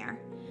nothing in there.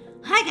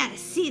 I gotta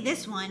see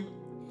this one.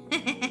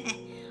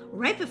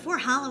 Right before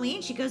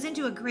Halloween, she goes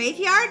into a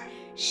graveyard.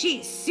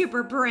 She's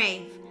super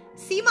brave.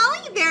 See,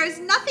 Molly, there's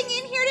nothing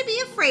in here to be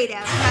afraid of.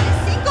 Not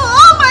a single...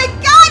 Oh my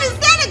God, is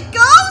that a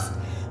ghost?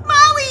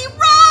 Molly,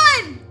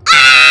 run!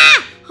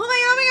 Ah! Oh my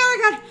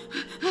God.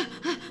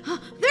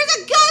 There's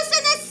a ghost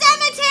in the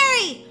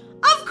cemetery.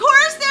 Of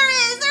course there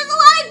is. There's a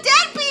lot of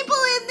dead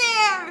people in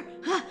there.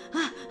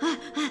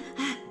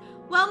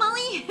 Well,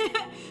 Molly,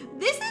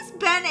 this has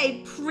been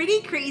a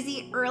pretty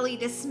crazy early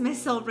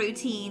dismissal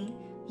routine.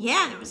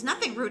 Yeah, there was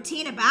nothing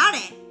routine about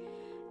it.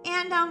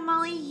 And,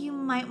 Molly, you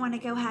might want to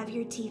go have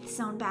your teeth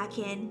sewn back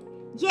in.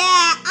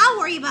 Yeah, I'll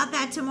worry about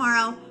that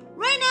tomorrow.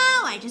 Right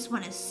now, I just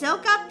want to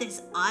soak up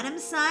this autumn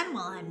sun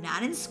while I'm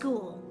not in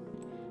school.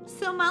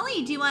 So,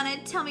 Molly, do you want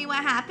to tell me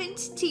what happened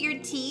to your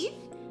teeth?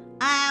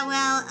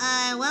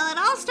 Well, it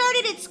all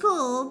started at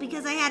school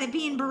because I had a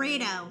bean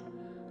burrito.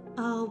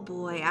 Oh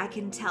boy, I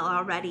can tell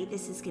already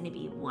this is gonna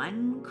be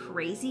one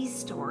crazy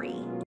story.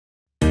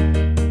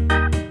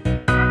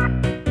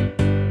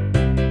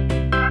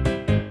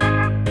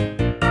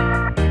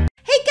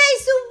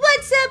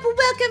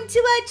 Welcome to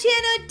our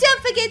channel.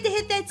 Don't forget to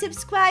hit that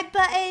subscribe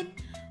button.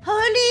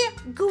 Holy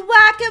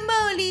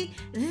guacamole.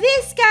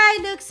 This guy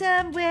looks,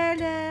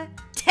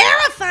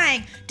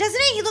 terrifying,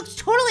 doesn't he? He looks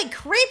totally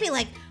creepy.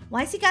 Like,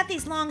 why has he got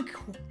these long,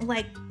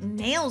 like,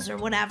 nails or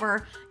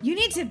whatever? You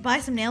need to buy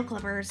some nail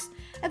clippers.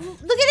 And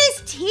look at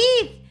his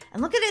teeth.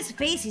 And look at his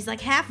face. He's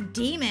like half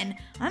demon.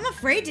 I'm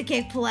afraid to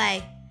click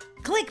play.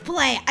 Click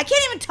play. I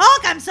can't even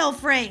talk. I'm so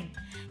afraid.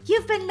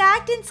 You've been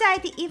locked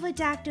inside the evil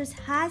doctor's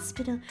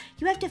hospital.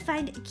 You have to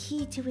find a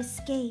key to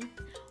escape.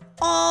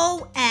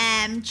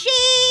 OMG!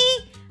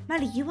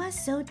 Molly, you are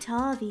so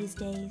tall these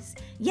days.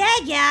 Yeah,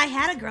 I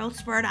had a growth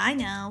spurt, I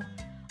know.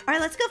 All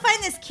right, let's go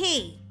find this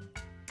key.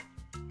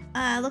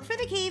 Look for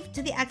the key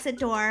to the exit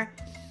door.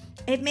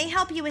 It may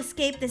help you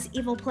escape this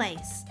evil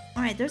place.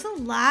 All right, there's a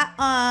lot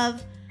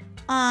of,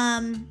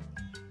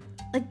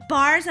 like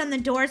bars on the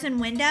doors and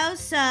windows,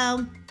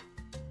 so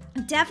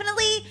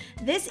definitely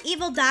this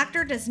evil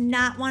doctor does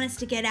not want us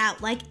to get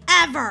out, like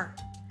ever.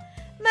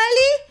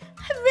 Molly,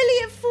 I'm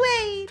really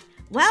afraid.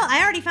 Well,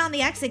 I already found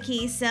the exit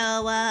key, so,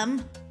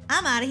 I'm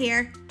out of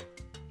here.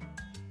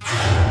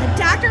 The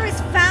doctor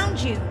has found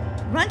you.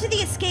 Run to the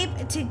escape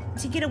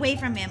to get away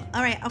from him.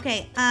 All right,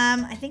 okay,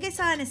 I think I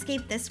saw an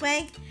escape this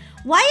way.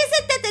 Why is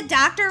it that the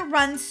doctor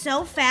runs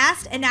so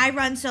fast and I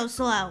run so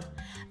slow?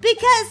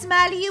 Because,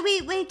 Molly, you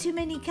eat way too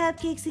many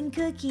cupcakes and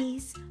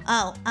cookies.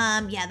 Oh,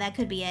 yeah, that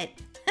could be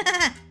it.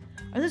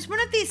 Or let's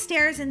run up these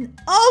stairs and,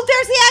 oh,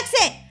 there's the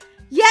exit.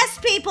 Yes,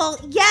 people,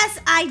 yes,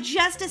 I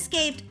just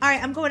escaped. All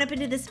right, I'm going up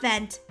into this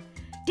vent.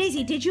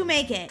 Daisy, did you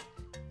make it?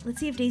 Let's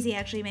see if Daisy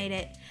actually made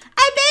it.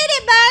 I made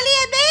it, Molly,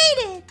 I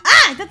made it.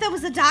 Ah, I thought that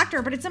was the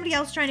doctor, but it's somebody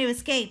else trying to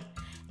escape.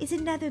 It's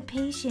another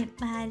patient,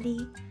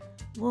 Molly.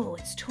 Whoa,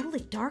 it's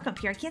totally dark up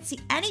here. I can't see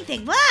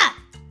anything. Ah!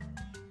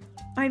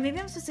 All right, maybe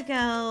I'm supposed to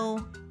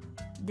go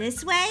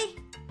this way?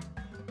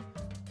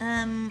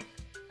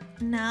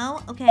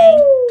 No, okay.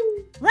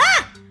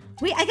 Ah!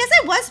 Wait, I guess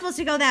I was supposed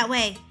to go that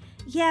way.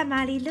 Yeah,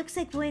 Molly, looks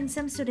like we're in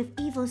some sort of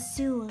evil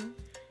sewer.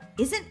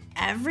 Isn't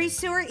every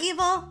sewer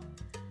evil?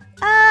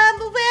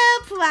 Well,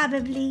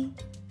 probably.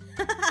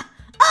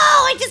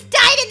 Oh, I just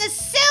died in the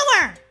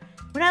sewer!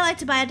 Would I like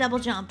to buy a double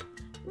jump?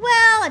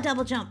 Well, a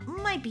double jump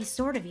might be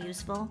sort of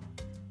useful.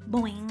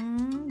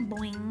 Boing,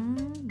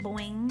 boing,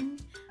 boing,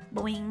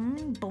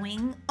 boing,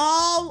 boing.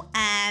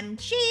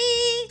 OMG!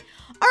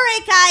 All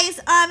right, guys,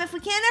 if we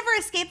can't ever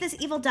escape this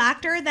evil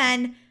doctor,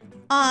 then,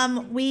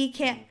 we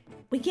can't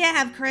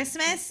have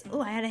Christmas.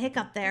 Oh, I had a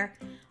hiccup there.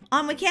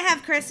 We can't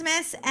have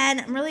Christmas,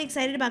 and I'm really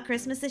excited about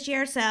Christmas this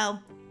year, so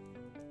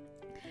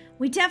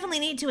we definitely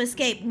need to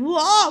escape.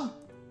 Whoa!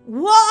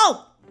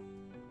 Whoa!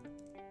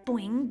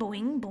 Boing,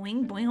 boing,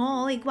 boing, boing.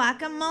 Holy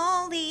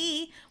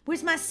guacamole.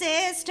 Where's my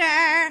sister?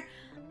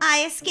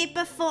 I escaped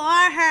before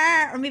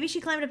her. Or maybe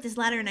she climbed up this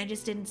ladder and I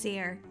just didn't see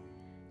her.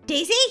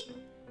 Daisy?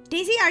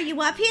 Daisy, are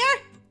you up here?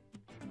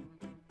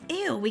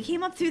 Ew, we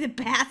came up through the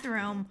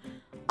bathroom.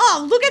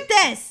 Oh, look at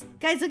this.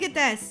 Guys, look at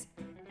this.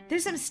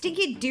 There's some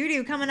stinky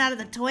doo-doo coming out of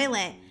the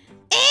toilet.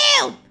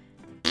 Ew!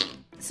 It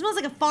smells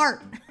like a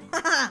fart.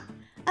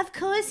 Of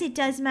course it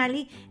does,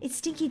 Molly. It's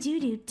stinky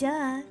doo-doo,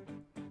 duh.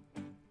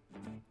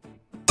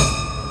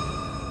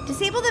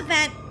 Disable the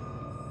vent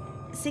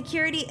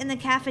security in the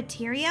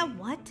cafeteria?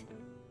 What?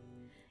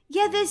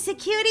 Yeah, there's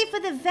security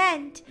for the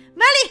vent.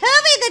 Molly,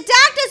 hurry! The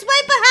doctor's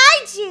right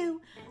behind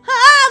you!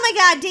 Oh my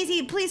god,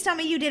 Daisy, please tell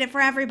me you did it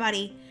for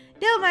everybody.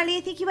 No, Molly,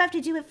 I think you have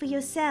to do it for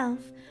yourself.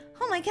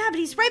 Oh my god, but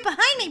he's right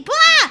behind me.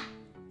 Blah!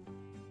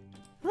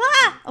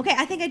 Blah! Okay,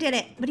 I think I did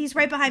it, but he's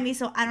right behind me,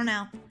 so I don't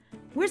know.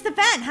 Where's the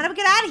vent? How do we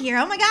get out of here?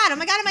 Oh my god, oh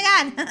my god, oh my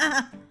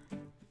god.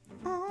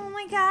 Oh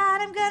my god,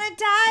 I'm gonna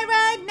die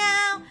right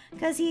now,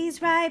 cause he's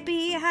right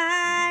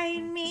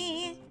behind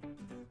me.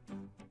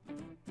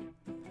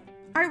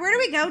 All right, where do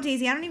we go,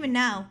 Daisy? I don't even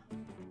know.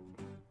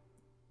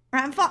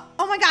 Oh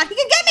my god, he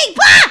can get me!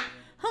 Blah!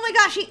 Oh my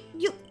gosh,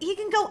 he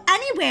can go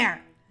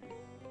anywhere.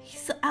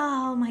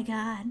 Oh my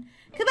god.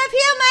 Come up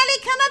here, Molly,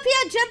 come up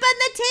here, jump on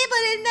the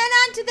table and then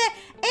onto the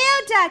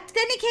air duct,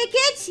 then he can't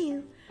get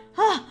you.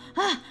 Oh,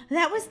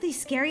 that was the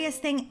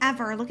scariest thing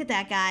ever. Look at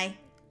that guy.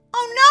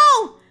 Oh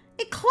no,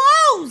 it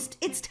closed.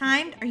 It's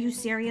timed. Are you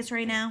serious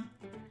right now?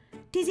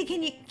 Daisy,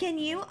 can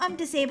you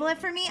disable it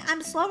for me?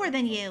 I'm slower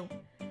than you.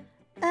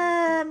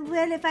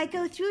 Well, if I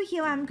go through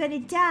here, I'm gonna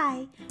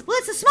die. Well,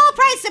 it's a small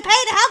price to pay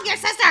to help your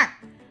sister.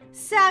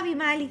 Sorry,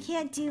 Molly,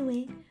 can't do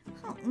it.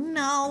 Oh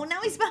no,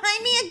 now he's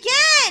behind me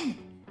again.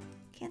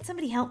 Can't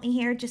somebody help me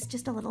here?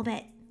 Just a little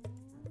bit.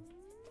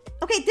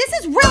 Okay, this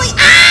is really,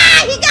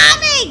 he got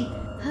me.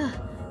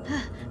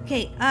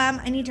 Okay,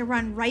 I need to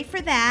run right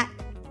for that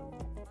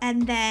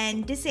and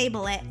then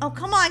disable it. Oh,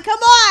 come on, come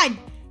on.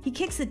 He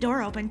kicks the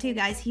door open too,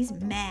 guys. He's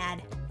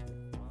mad.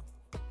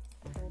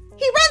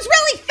 He runs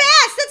really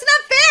fast. That's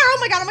not fair. Oh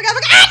my god, oh my god, oh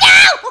my god.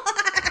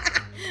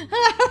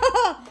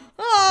 Ah, no!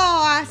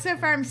 Oh, so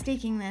far I'm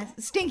stinking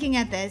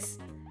at this.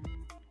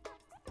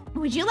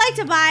 Would you like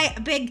to buy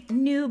a big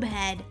noob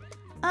head?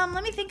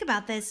 Let me think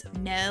about this.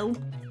 No.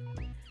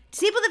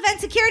 Disable the vent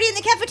security in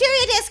the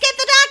cafeteria to escape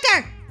the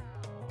doctor!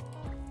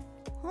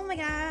 Oh my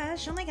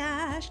gosh, oh my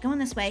gosh. Going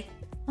this way.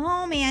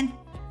 Oh man.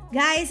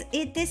 Guys,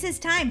 this is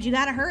timed. You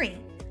gotta hurry.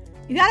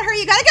 You gotta hurry,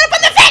 you gotta get up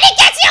on the vent, it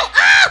gets you!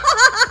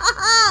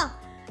 Oh!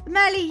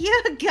 Molly,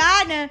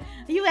 are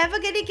you ever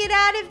gonna get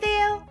out of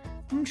there?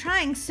 I'm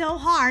trying so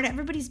hard.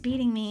 Everybody's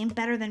beating me and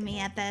better than me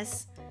at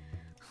this.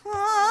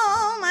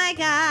 Oh my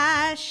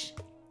gosh.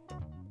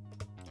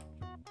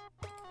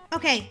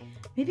 Okay,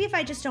 maybe if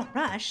I just don't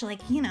rush, like,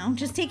 you know,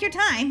 just take your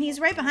time. He's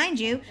right behind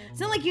you. It's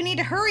not like you need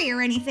to hurry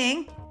or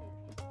anything.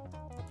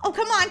 Oh,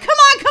 come on, come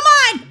on, come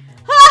on!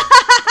 Ha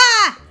ha ha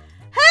ha!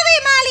 Hurry,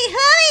 Molly,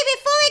 hurry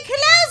before it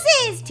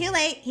closes! Too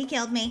late, he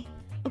killed me.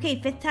 Okay,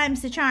 5th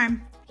time's the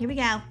charm. Here we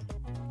go.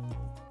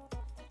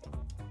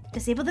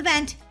 Disable the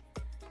vent.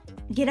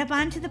 Get up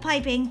onto the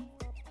piping.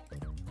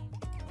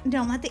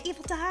 Don't let the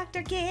evil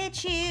doctor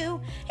get you.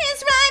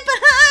 He's right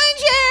behind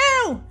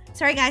you!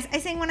 Sorry guys, I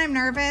sing when I'm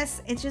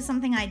nervous. It's just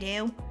something I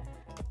do.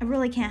 I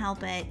really can't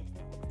help it.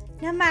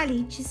 Now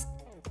Molly, just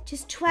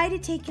try to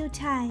take your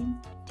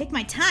time. Take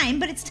my time?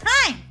 But it's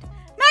timed!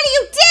 Molly,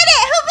 you did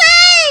it!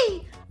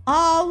 Hooray!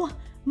 Oh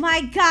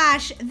my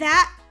gosh,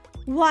 that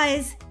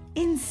was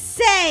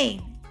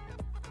insane.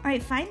 All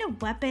right, find a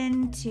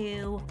weapon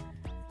to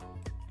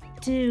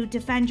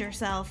defend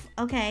yourself.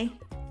 Okay.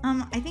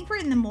 I think we're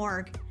in the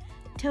morgue.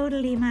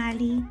 Totally,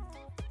 Molly.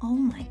 Oh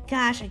my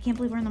gosh, I can't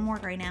believe we're in the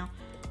morgue right now.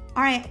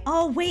 All right.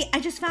 Oh, wait, I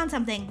just found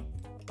something.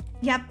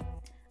 Yep,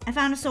 I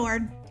found a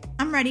sword.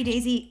 I'm ready,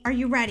 Daisy. Are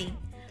you ready?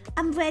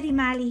 I'm ready,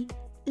 Molly.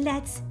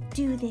 Let's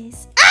do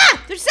this.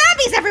 Ah! There's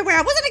zombies everywhere.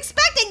 I wasn't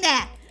expecting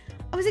that.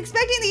 I was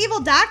expecting the evil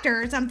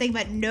doctor or something,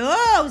 but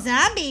no,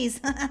 zombies.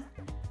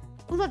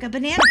 Oh, look, a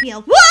banana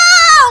peel.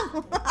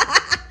 Whoa!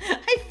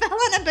 I fell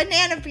on a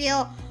banana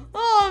peel.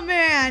 Oh,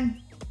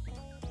 man.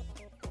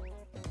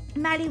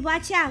 Molly,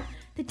 watch out.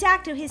 The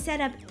doctor has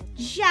set up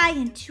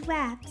giant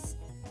traps.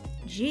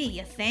 Gee,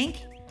 you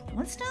think?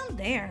 What's down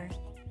there?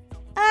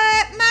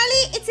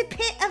 Molly, it's a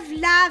pit of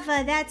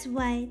lava, that's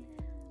what.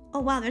 Oh,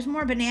 wow, there's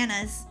more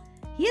bananas.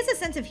 He has a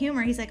sense of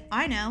humor. He's like,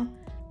 I know.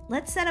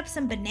 Let's set up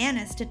some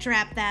bananas to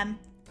trap them.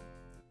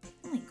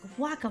 Holy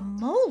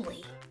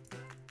guacamole.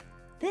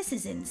 This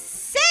is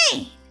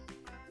insane.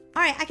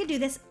 All right, I can do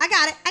this. I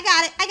got it. I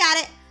got it. I got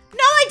it.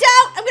 No, I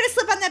don't. I'm going to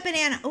slip on that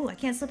banana. Oh, I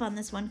can't slip on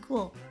this one.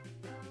 Cool.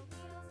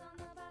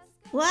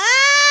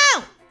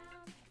 Wow.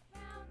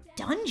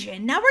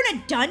 Dungeon? Now we're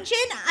in a dungeon?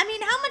 I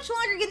mean, how much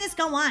longer can this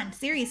go on?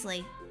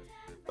 Seriously.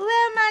 Well,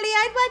 Molly,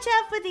 I'd watch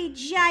out for the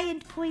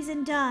giant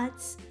poison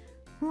dots.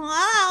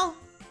 Wow.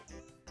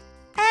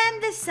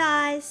 And the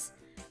size.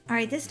 All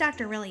right, this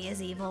doctor really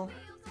is evil.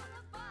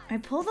 I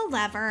pull the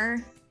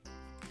lever.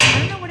 I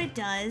don't know what it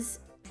does.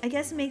 I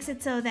guess it makes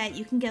it so that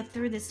you can get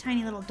through this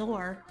tiny little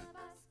door.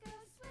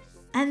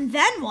 And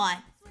then what?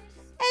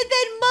 And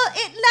then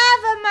molten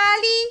lava,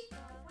 Molly.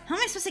 How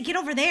am I supposed to get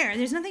over there?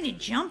 There's nothing to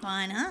jump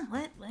on, huh?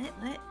 What?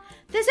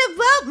 There's a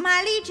rope,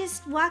 Molly.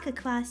 Just walk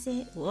across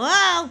it.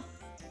 Whoa.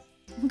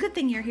 Good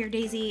thing you're here,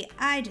 Daisy.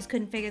 I just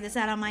couldn't figure this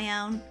out on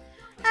my own.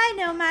 I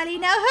know, Molly.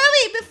 Now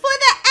hurry before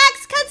the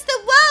axe cuts the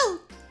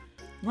rope.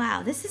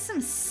 Wow, this is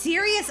some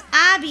serious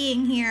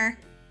obbying here.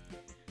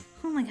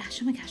 Oh my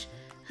gosh, oh my gosh.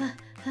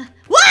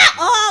 What?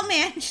 Oh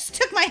man, just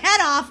took my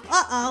head off.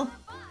 Uh-oh.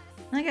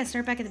 I gotta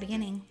start back at the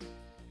beginning.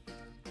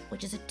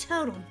 Which is a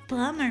total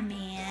bummer,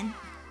 man.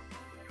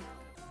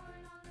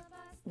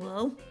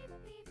 Whoa.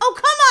 Oh,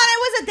 come on,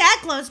 I wasn't that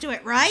close to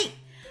it, right?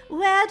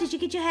 Well, did you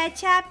get your head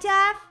chopped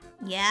off?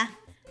 Yeah.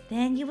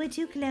 Then you were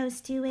too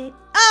close to it.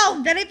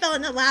 Oh, then I fell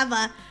in the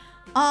lava.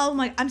 Oh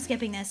my, I'm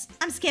skipping this.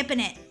 I'm skipping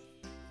it.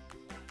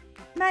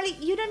 Molly,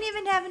 you don't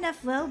even have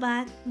enough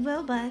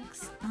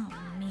Robux. Oh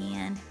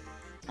man.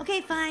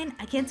 Okay, fine.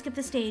 I can't skip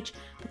the stage.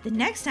 But the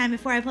next time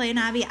before I play an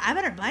obby, I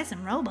better buy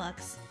some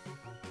Robux.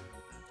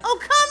 Oh,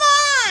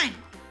 come on!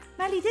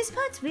 Molly, this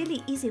part's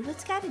really easy.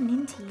 What's gotten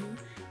into you?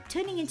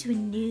 Turning into a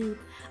noob.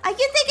 Are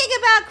you thinking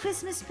about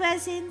Christmas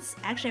presents?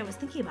 Actually, I was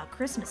thinking about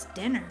Christmas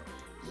dinner.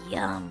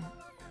 Yum.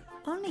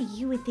 Only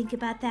you would think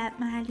about that,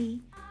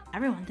 Molly.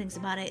 Everyone thinks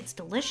about it. It's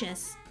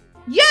delicious.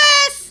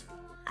 Yes!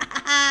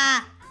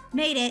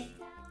 Made it.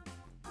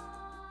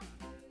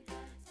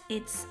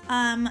 It's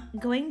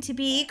going to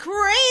be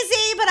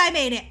crazy, but I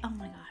made it. Oh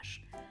my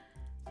gosh.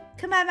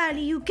 Come on,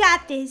 Molly, you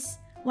got this.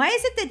 Why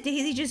is it that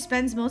Daisy just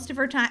spends most of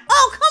her time?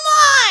 Oh,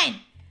 come on!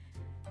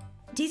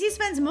 Daisy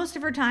spends most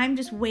of her time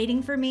just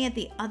waiting for me at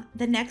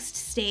the next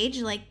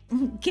stage, like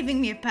giving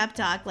me a pep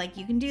talk, like,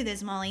 you can do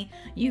this, Molly.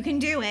 You can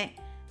do it.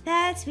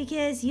 That's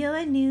because you're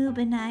a noob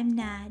and I'm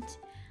not.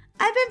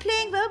 I've been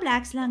playing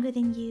Roblox longer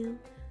than you.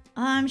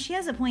 She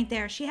has a point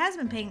there. She has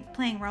been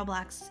playing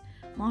Roblox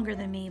longer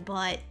than me,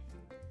 but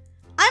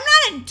I'm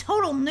not a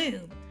total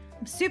noob.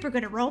 I'm super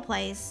good at role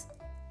plays.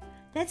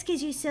 That's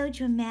because you're so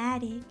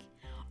dramatic.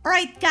 All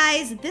right,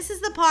 guys, this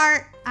is the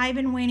part I've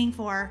been waiting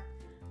for.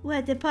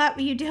 What, the part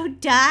where you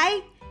don't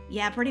die?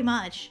 Yeah, pretty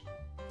much.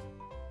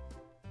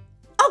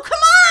 Oh, come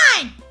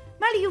on!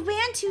 Molly, you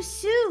ran too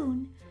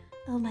soon.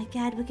 Oh my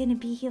god, we're gonna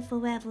be here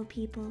forever,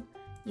 people.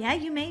 Yeah,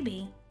 you may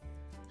be.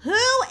 Who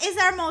is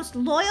our most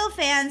loyal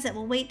fans that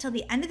will wait till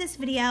the end of this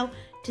video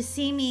to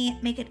see me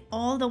make it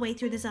all the way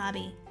through this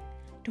obby?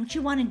 Don't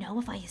you want to know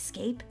if I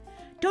escape?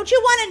 Don't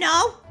you want to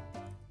know?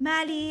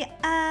 Molly,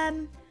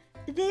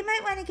 they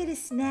might want to get a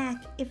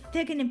snack if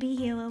they're gonna be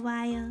here a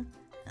while.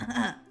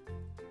 Alright,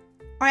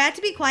 I have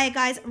to be quiet,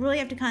 guys. I really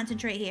have to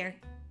concentrate here.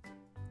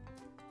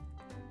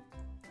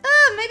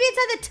 Oh, maybe it's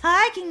all the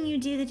talking you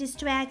do that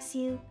distracts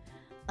you.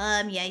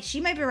 Yeah,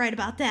 she might be right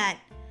about that.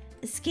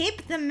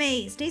 Escape the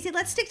maze. Daisy,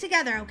 let's stick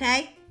together,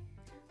 okay?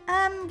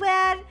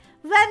 Well,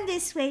 run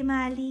this way,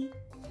 Molly.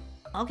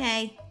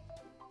 Okay.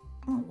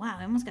 Oh, wow,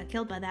 I almost got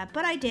killed by that,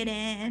 but I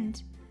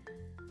didn't.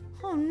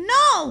 Oh,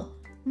 no!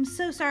 I'm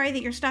so sorry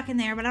that you're stuck in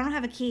there, but I don't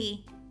have a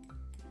key.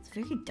 It's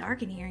very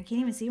dark in here. I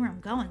can't even see where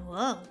I'm going.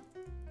 Whoa.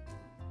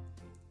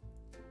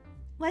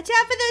 Watch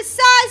out for those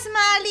saws,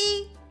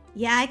 Molly.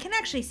 Yeah, I can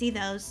actually see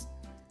those.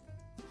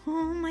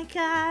 Oh, my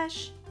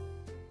gosh.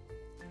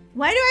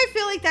 Why do I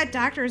feel like that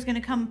doctor is going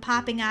to come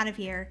popping out of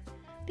here?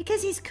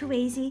 Because he's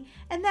crazy,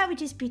 and that would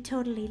just be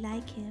totally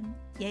like him.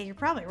 Yeah, you're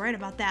probably right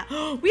about that.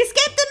 We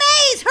escaped the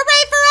maze!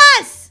 Hooray for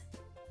us!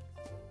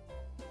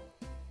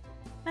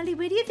 Molly,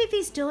 where do you think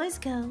these doors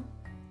go?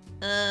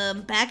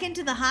 Back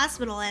into the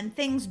hospital, and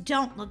things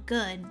don't look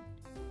good.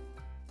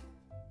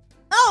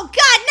 Oh,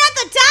 God, not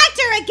the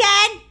doctor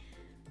again!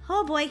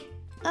 Oh, boy.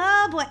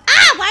 Oh, boy.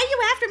 Ah, why are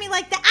you after me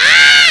like that?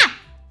 Ah!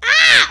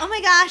 Ah! Oh,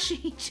 my gosh.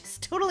 He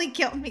just totally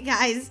killed me,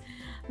 guys.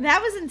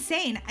 That was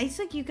insane. It's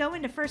like you go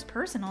into first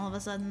person all of a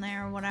sudden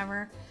there or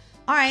whatever.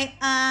 All right,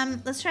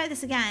 let's try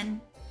this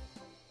again.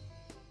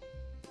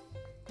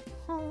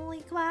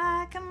 Holy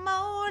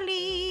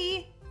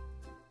guacamole.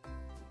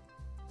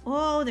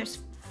 Oh, there's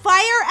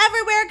fire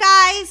everywhere,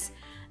 guys.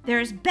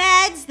 There's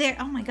beds there.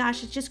 Oh my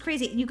gosh, it's just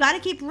crazy. You got to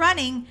keep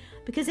running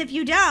because if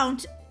you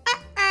don't,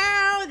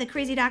 the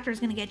crazy doctor is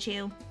going to get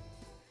you.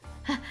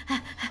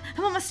 I'm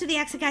almost to the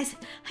exit, guys.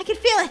 I can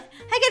feel it.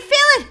 I can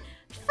feel it.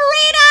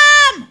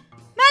 Freedom!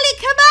 Molly,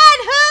 come on,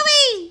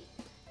 hurry!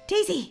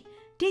 Daisy,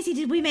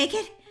 did we make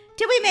it?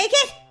 Did we make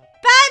it?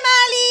 Bye,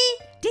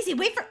 Molly! Daisy,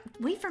 wait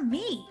for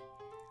me.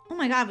 Oh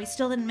my God, we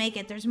still didn't make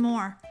it. There's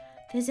more.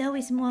 There's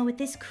always more with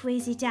this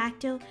crazy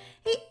doctor.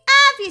 He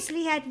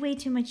obviously had way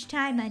too much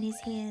time on his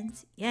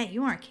hands. Yeah,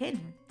 you aren't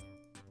kidding.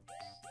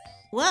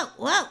 Whoa.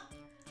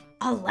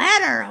 A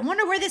ladder. I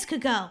wonder where this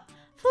could go.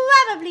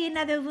 Probably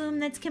another room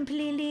that's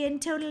completely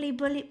and totally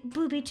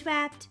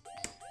booby-trapped.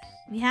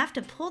 We have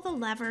to pull the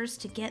levers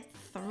to get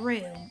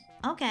through.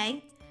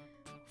 Okay.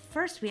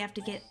 First, we have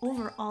to get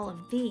over all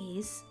of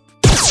these.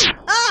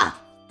 Ah!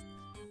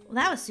 Well,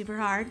 that was super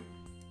hard.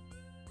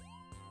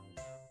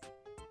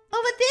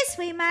 Over this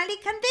way, Molly.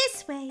 Come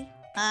this way.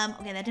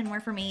 Okay, that didn't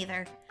work for me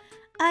either.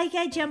 I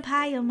gotta jump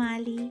higher,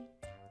 Molly.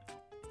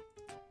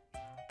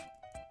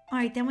 All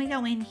right, then we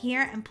go in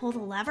here and pull the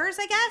levers,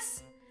 I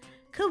guess?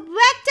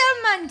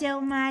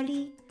 Correctamundo,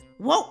 Molly.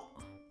 Whoa!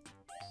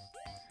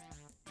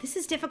 This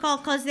is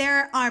difficult because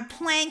there are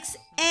planks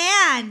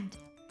and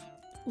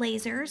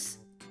lasers.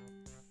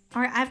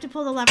 All right, I have to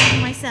pull the lever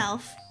for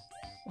myself.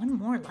 One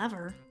more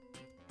lever.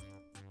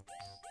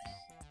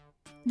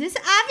 This,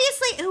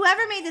 obviously,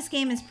 whoever made this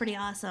game is pretty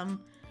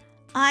awesome.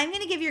 I'm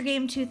going to give your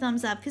game 2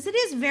 thumbs up because it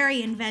is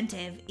very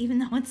inventive, even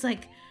though it's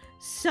like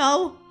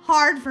so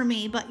hard for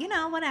me, but you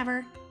know,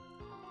 whatever.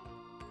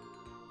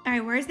 All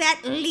right, where's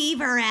that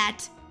lever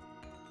at?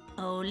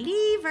 Oh,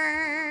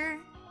 lever.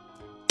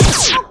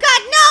 Oh, God, no!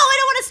 I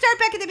don't want to start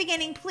back at the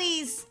beginning,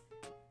 please.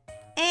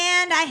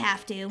 And I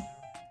have to.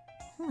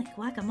 Holy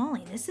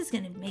guacamole, this is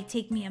going to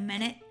take me a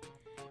minute.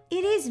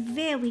 It is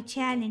very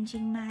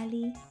challenging,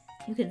 Molly.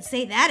 You can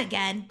say that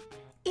again.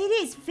 It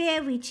is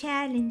very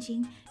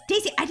challenging.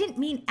 Daisy, I didn't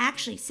mean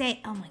actually say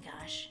it. Oh, my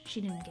gosh.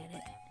 She didn't get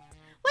it.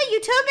 Well,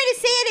 you told me to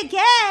say it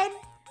again.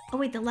 Oh,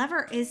 wait, the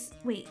lever is...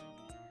 Wait.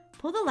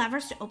 Pull the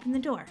levers to open the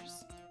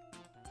doors.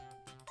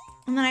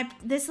 And then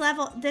this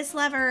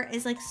lever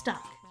is like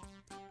stuck.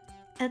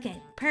 Okay,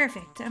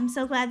 perfect. I'm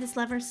so glad this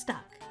lever's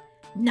stuck.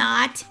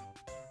 Not.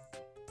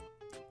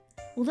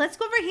 Well, let's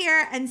go over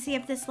here and see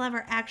if this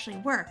lever actually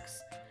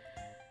works.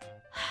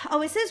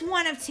 Oh, it says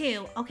 1 of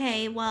 2.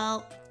 Okay,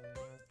 well,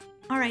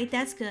 all right,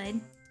 that's good.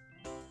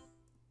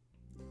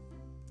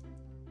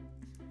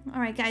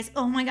 All right, guys.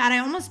 Oh my God, I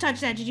almost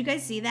touched that. Did you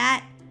guys see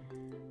that?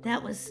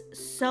 That was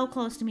so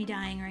close to me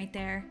dying right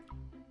there.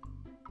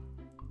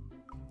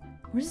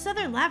 Where's this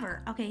other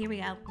lever? Okay, here we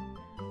go.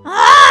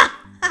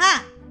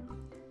 Ah!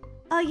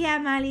 Oh yeah,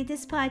 Molly,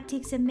 this part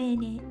takes a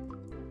minute.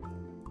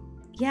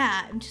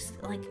 Yeah, I'm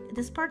just like,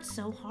 this part's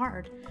so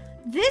hard.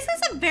 This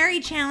is a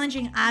very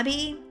challenging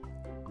obby.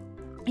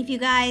 If you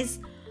guys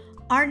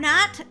are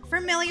not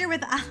familiar with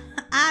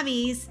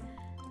obbies,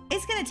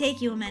 it's gonna take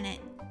you a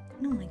minute.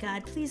 Oh my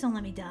God, please don't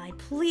let me die.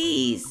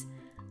 Please.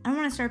 I don't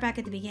want to start back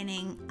at the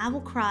beginning. I will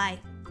cry.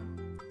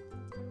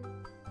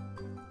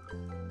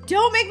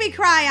 Don't make me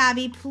cry,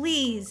 Obby,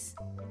 please.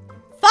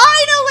 5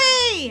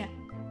 Yay!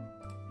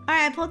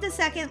 Alright, I pulled the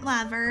second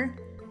lever.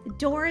 The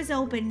door is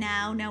open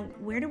now. Now,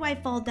 where do I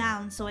fall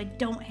down so I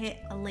don't hit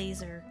a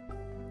laser?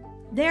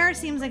 There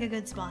seems like a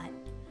good spot.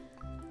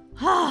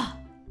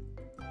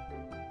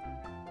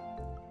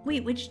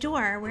 Wait, which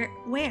door?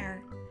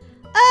 Where?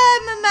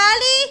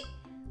 Molly,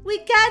 we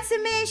got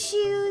some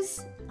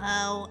issues.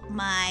 Oh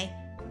my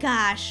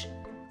gosh.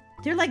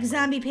 They're like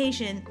zombie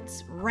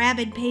patients,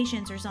 rabid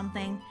patients or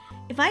something.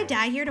 If I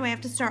die here, do I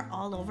have to start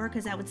all over?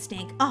 Because that would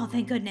stink. Oh,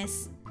 thank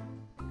goodness.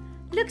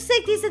 Looks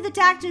like these are the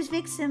doctor's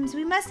victims.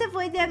 We must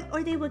avoid them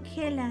or they will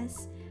kill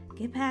us.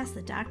 Get past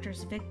the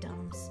doctor's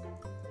victims.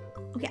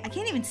 Okay, I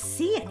can't even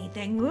see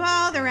anything.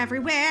 Whoa, they're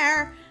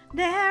everywhere.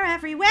 They're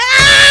everywhere.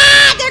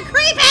 Ah! They're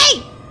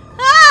creepy!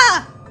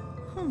 Ah!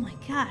 Oh my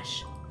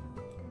gosh.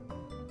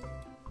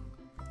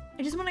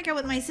 I just want to go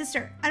with my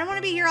sister. I don't want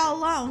to be here all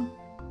alone.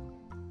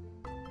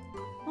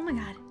 Oh my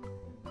god.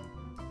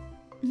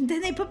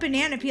 Then they put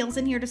banana peels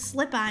in here to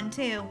slip on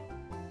too.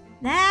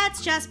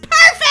 That's just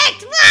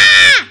perfect!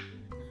 Ah!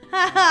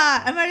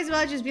 Haha, I might as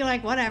well just be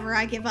like, whatever,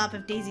 I give up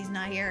if Daisy's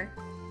not here.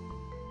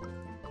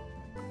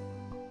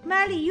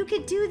 Molly, you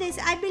can do this.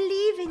 I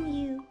believe in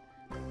you.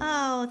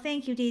 Oh,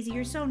 thank you, Daisy.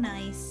 You're so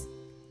nice.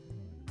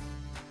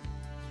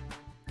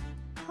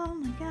 Oh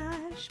my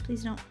gosh.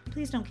 Please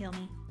don't kill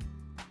me.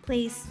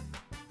 Please.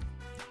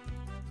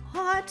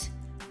 What?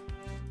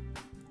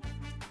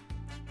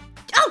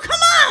 Oh, come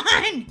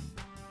on!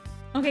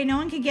 Okay, no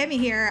one can get me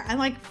here. I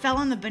like fell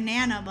on the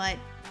banana, but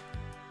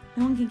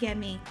no one can get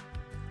me.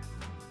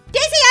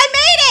 Daisy, I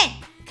made it!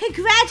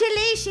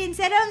 Congratulations.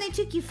 That only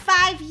took you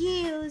 5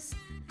 years.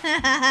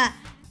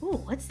 Ooh,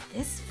 what's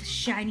this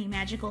shiny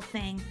magical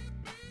thing?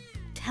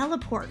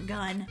 Teleport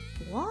gun.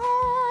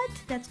 What?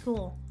 That's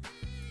cool.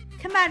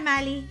 Come on,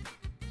 Molly.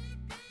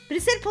 But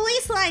it said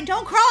police line,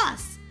 don't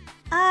cross.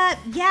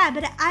 Yeah,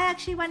 but I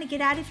actually want to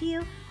get out of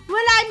here.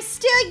 Well, I'm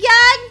still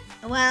young.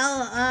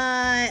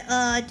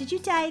 Well, did you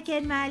die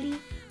again, Molly?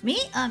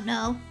 Me?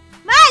 No.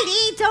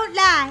 Molly, don't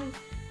lie.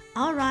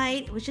 All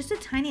right, it was just a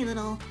tiny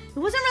little, it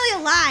wasn't really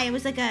a lie. It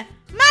was like a,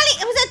 Molly,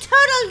 it was a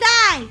total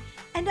lie.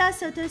 And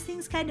also, those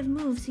things kind of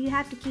move, so you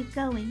have to keep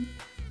going.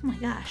 Oh my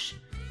gosh.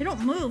 They don't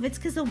move. It's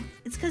because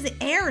the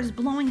air is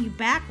blowing you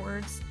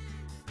backwards.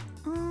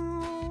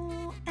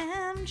 OMG.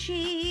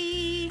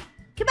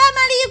 Come on,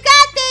 Molly, you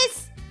got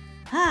this.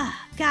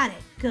 Ah, got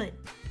it. Good.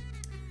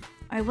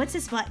 All right, what's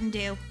this button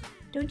do?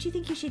 Don't you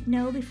think you should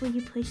know before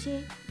you push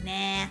it?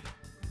 Nah.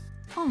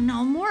 Oh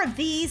no, more of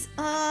these.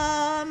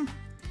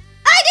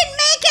 I didn't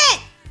make it!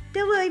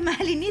 Don't worry,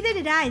 Molly, neither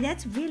did I.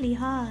 That's really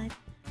hard.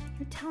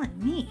 You're telling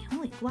me.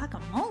 Holy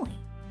guacamole.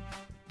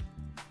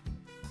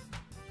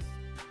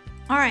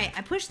 Alright,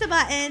 I push the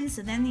button,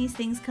 so then these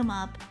things come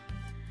up.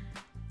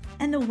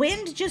 And the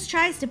wind just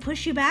tries to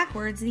push you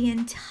backwards the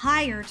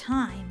entire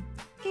time.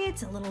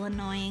 It's a little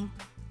annoying.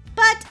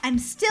 But I'm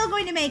still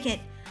going to make it.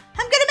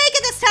 I'm gonna make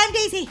it this time,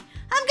 Daisy!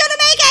 I'm gonna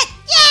make it!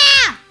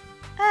 Yeah!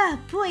 Oh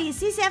boy, is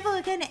this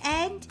ever gonna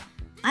end?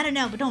 I don't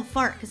know, but don't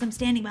fart, because I'm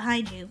standing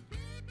behind you.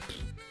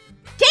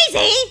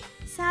 Daisy!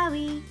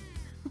 Sorry.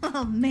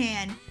 Oh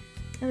man.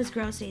 That was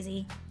gross,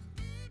 Daisy.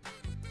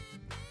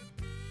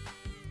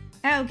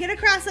 Oh, get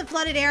across the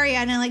flooded area,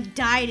 and I like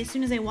died as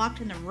soon as I walked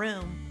in the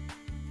room.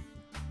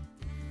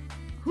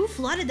 Who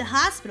flooded the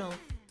hospital?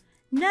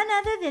 None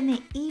other than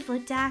the evil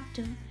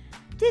doctor.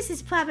 This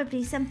is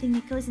probably something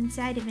that goes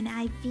inside of an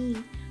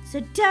IV, so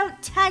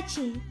don't touch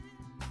it.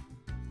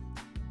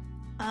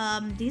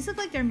 These look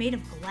like they're made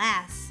of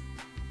glass.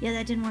 Yeah,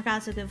 that didn't work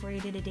out so good for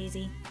you, did it,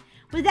 Daisy?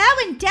 Well,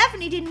 that one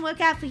definitely didn't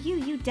work out for you.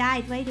 You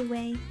died right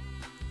away.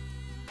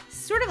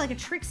 Sort of like a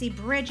Trixie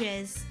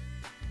Bridges.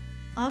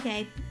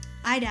 Okay,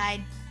 I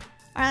died.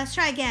 All right, let's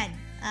try again.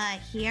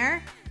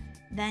 Here,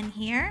 then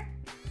here,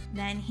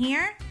 then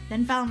here,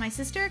 then follow my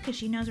sister because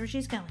she knows where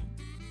she's going.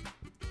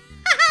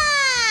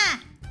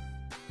 Ha-ha!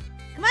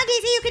 Come on,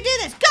 Daisy, you can do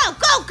this. Go,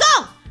 go,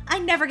 go! I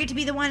never get to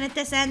be the one at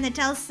this end that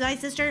tells my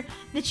sister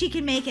that she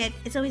can make it.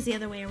 It's always the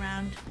other way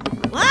around.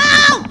 Whoa!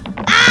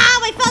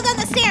 Ow! I fell down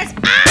the stairs.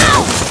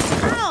 Ow!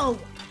 Ow!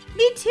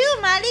 Me too,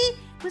 Molly.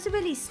 It wasn't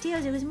really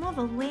stairs. It was more of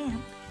a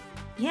ramp.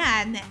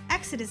 Yeah, and the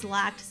exit is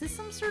locked. Is this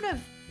some sort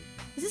of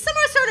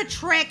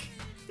trick?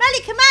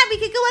 Molly, come on. We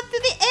could go up through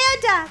the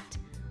air duct.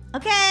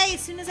 Okay,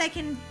 as soon as I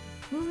can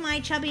move my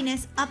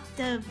chubbiness up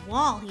the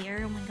wall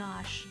here. Oh my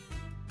gosh.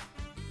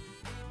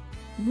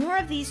 More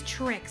of these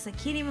tricks. I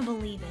can't even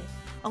believe it.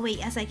 Oh wait,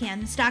 yes I can.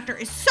 This doctor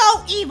is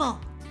so evil.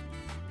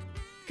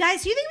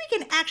 Guys, do you think we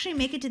can actually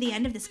make it to the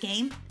end of this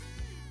game?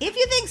 If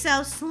you think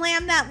so,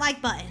 slam that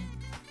like button.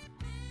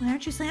 Why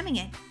aren't you slamming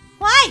it?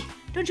 Why?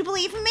 Don't you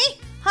believe in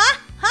me? Huh?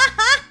 Huh?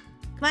 Huh?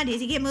 Come on,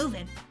 Daisy, get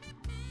moving.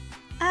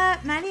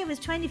 Molly, I was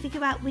trying to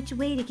figure out which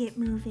way to get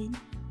moving.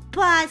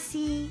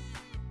 Bossy.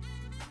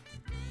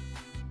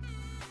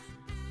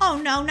 Oh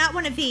no, not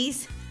one of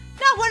these.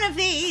 Not one of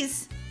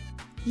these.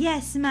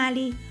 Yes,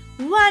 Molly,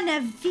 one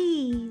of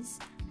these.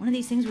 One of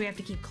these things where you have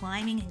to keep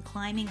climbing and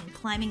climbing and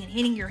climbing and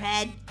hitting your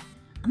head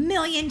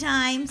 1,000,000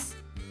 times.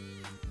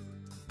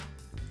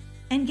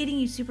 And getting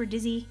you super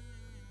dizzy.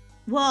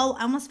 Whoa,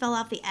 I almost fell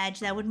off the edge.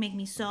 That would make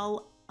me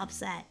so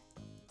upset.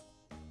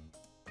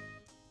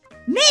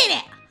 Made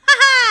it!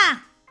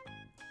 Ha-ha!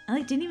 I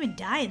like didn't even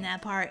die in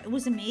that part. It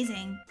was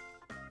amazing.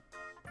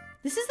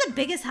 This is the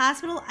biggest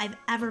hospital I've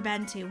ever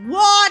been to.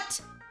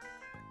 What?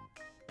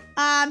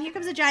 Here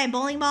comes a giant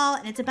bowling ball,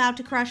 and it's about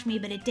to crush me,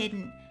 but it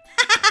didn't.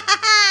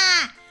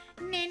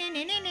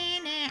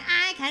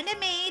 I kind of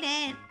made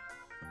it.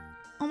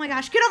 Oh my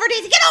gosh, get over,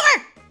 Daisy, get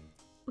over!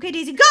 Okay,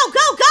 Daisy, go,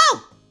 go,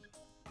 go!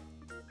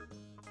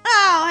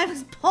 Oh, I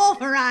was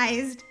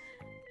pulverized.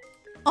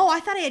 Oh,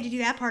 I thought I had to do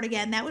that part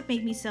again. That would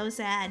make me so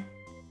sad.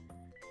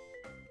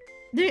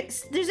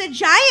 There's a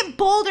giant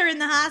boulder in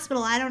the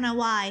hospital. I don't know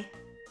why.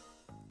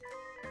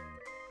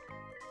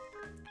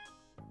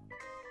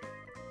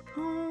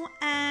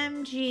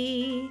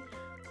 OMG,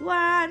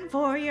 run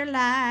for your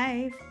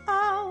life.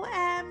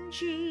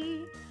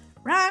 OMG,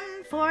 run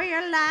for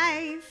your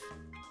life.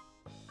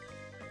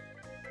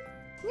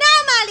 Now,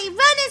 Molly,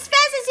 run as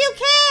fast as you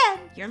can.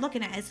 You're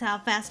looking at how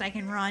fast I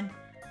can run.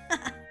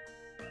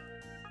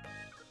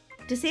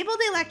 Disable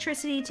the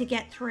electricity to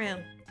get through.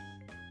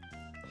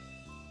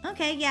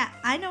 Okay, yeah,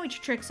 I know what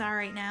your tricks are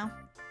right now.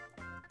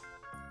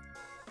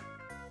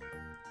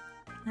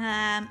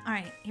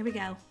 Alright, here we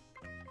go.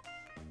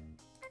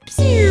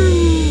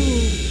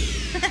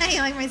 You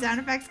like my sound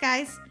effects,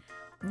 guys?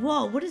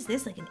 Whoa, what is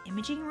this? Like an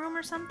imaging room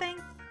or something?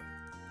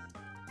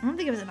 I don't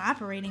think it was an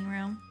operating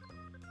room.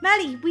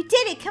 Molly, we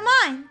did it. Come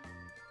on.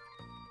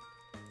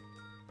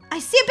 I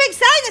see a big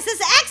sign that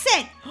says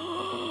exit.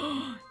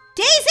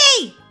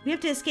 Daisy! We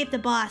have to escape the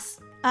boss.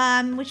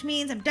 Which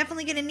means I'm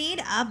definitely gonna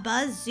need a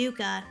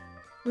bazooka.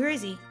 Where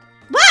is he?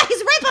 Ah,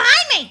 he's right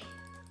behind me!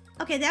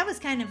 Okay, that was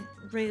kind of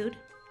rude.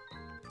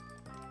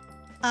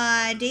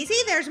 Daisy,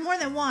 there's more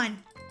than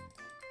one.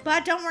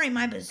 But don't worry,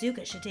 my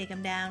bazooka should take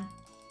him down.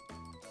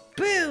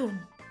 Boom!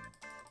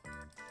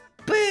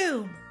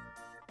 Boom!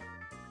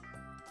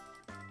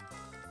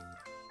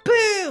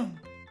 Boom!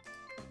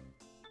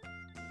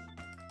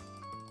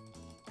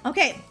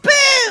 Okay,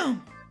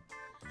 boom!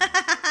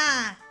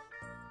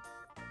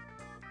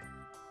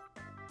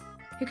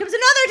 Here comes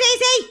another,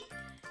 Daisy!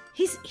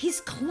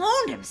 He's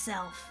cloned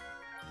himself.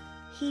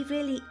 He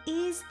really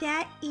is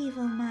that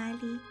evil,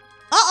 Molly.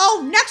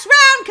 Uh-oh, next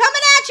round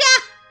coming at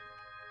ya!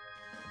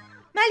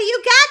 Molly,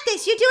 you got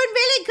this. You're doing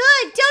really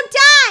good. Don't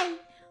die.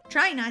 I'm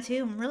trying not to.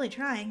 I'm really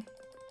trying.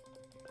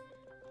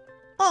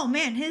 Oh,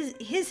 man,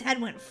 his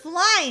head went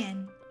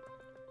flying.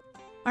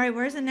 All right,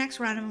 where's the next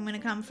round I'm going to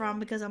come from?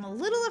 Because I'm a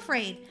little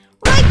afraid.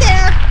 Right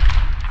there!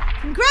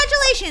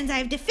 Congratulations,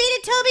 I've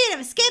defeated Toby and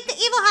have escaped the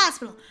evil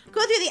hospital.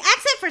 Go through the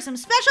exit for some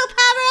special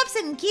power-ups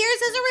and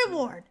gears as a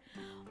reward.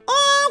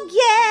 Oh,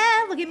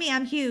 yeah! Look at me,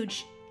 I'm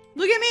huge.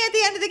 Look at me at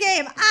the end of the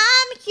game.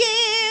 I'm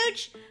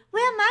huge!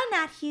 Well, mine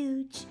not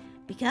huge.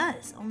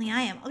 Because only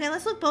I am. Okay,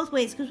 let's look both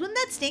ways. Because wouldn't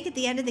that stink at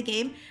the end of the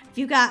game if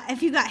you got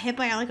hit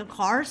by like a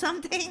car or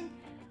something?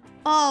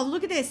 Oh,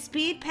 look at this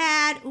speed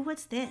pad. Ooh,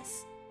 what's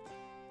this?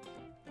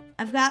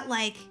 I've got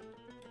like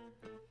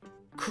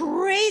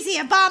crazy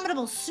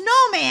abominable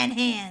snowman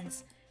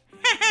hands.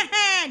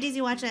 Daisy,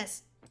 watch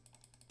this.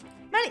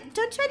 Molly,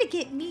 don't try to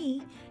get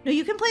me. No,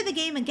 you can play the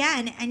game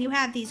again, and you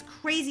have these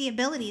crazy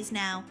abilities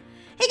now.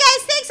 Hey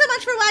guys, thanks so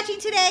much for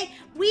watching today.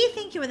 We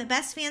think you are the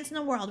best fans in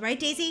the world, right,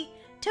 Daisy?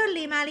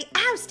 Totally, Molly.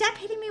 Ow, stop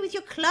hitting me with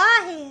your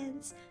claw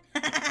hands.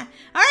 All right,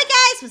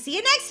 guys, we'll see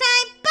you next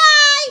time.